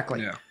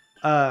 Exactly. Yeah.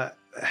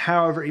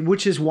 However,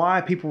 which is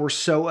why people were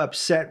so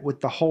upset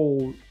with the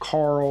whole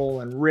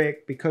Carl and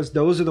Rick, because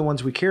those are the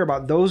ones we care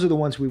about. Those are the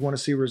ones we want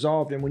to see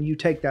resolved. And when you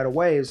take that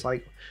away, it's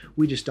like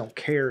we just don't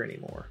care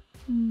anymore.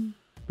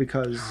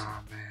 Because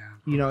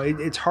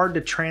it's hard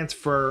to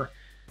transfer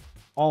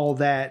all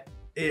that.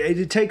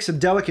 It takes a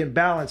delicate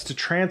balance to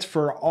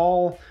transfer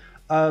all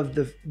of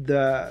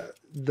the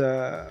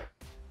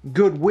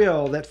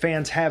goodwill that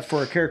fans have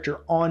for a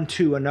character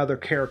onto another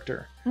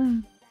character.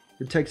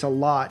 It takes a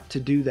lot to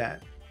do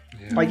that.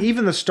 Yeah. Like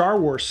even the Star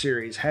Wars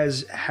series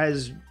has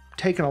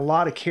taken a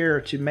lot of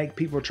care to make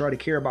people try to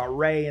care about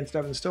Rey and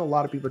stuff, and still a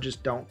lot of people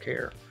just don't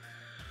care.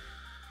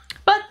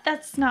 But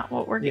that's not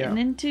what we're getting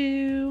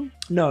into.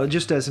 No,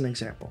 just as an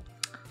example.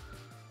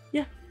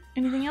 Yeah.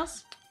 Anything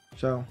else?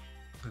 So.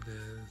 It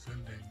is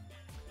ending.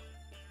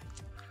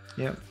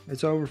 Yep,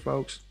 it's over,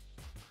 folks.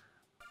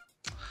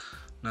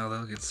 No,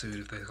 they'll get sued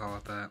if they call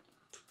it that.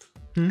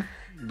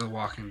 The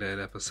Walking Dead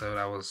episode,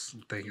 I was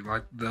thinking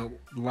like the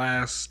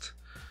last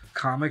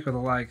comic or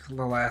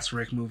the last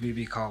Rick movie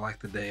be called like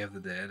the Day of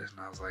the Dead, and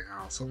I was like,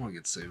 oh, someone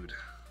gets sued.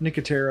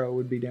 Nicotero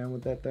would be down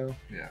with that though.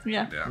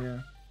 Yeah.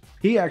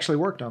 He actually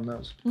worked on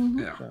those.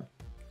 Yeah. So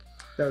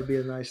that would be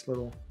a nice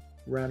little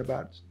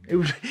roundabout.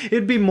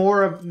 It'd be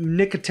more of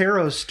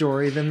Nicotero's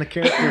story than the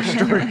character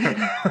story,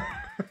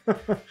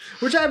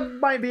 which I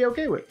might be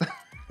okay with.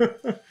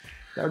 That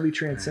would be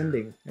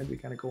transcending. That'd be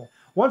kind of cool.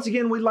 Once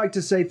again, we'd like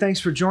to say thanks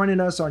for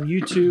joining us on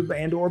YouTube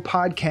and or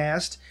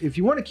podcast. If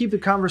you want to keep the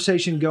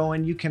conversation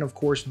going, you can, of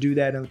course, do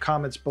that in the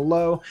comments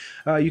below.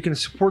 You can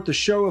support the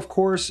show, of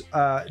course,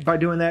 by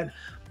doing that,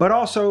 but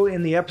also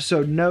in the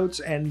episode notes,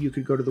 and you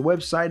could go to the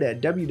website at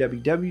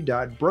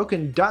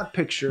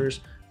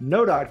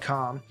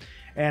www.broken.pictures.no.com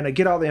and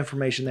get all the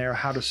information there,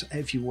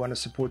 if you want to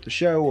support the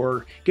show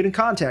or get in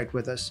contact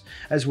with us,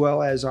 as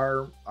well as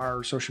our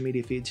social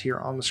media feeds here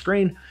on the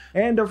screen.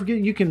 And don't forget,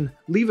 you can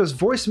leave us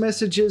voice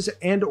messages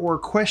and or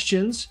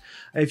questions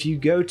if you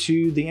go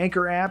to the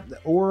Anchor app,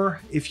 or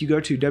if you go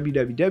to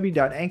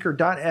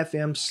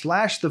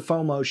www.anchor.fm/the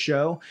FOMO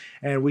Show,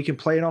 and we can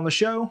play it on the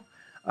show.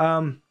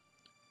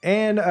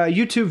 And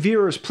YouTube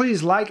viewers,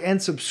 please like and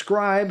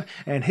subscribe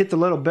and hit the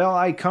little bell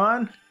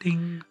icon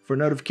Ding. For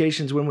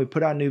notifications when we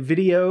put out new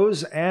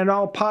videos. And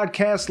all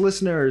podcast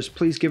listeners,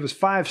 please give us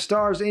 5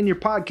 stars in your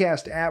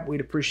podcast app. We'd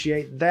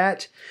appreciate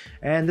that.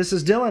 And this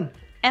is Dylan.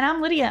 And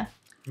I'm Lydia.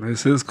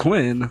 This is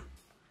Quinn.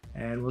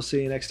 And we'll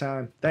see you next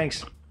time.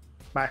 Thanks.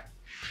 Bye.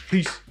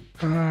 Peace.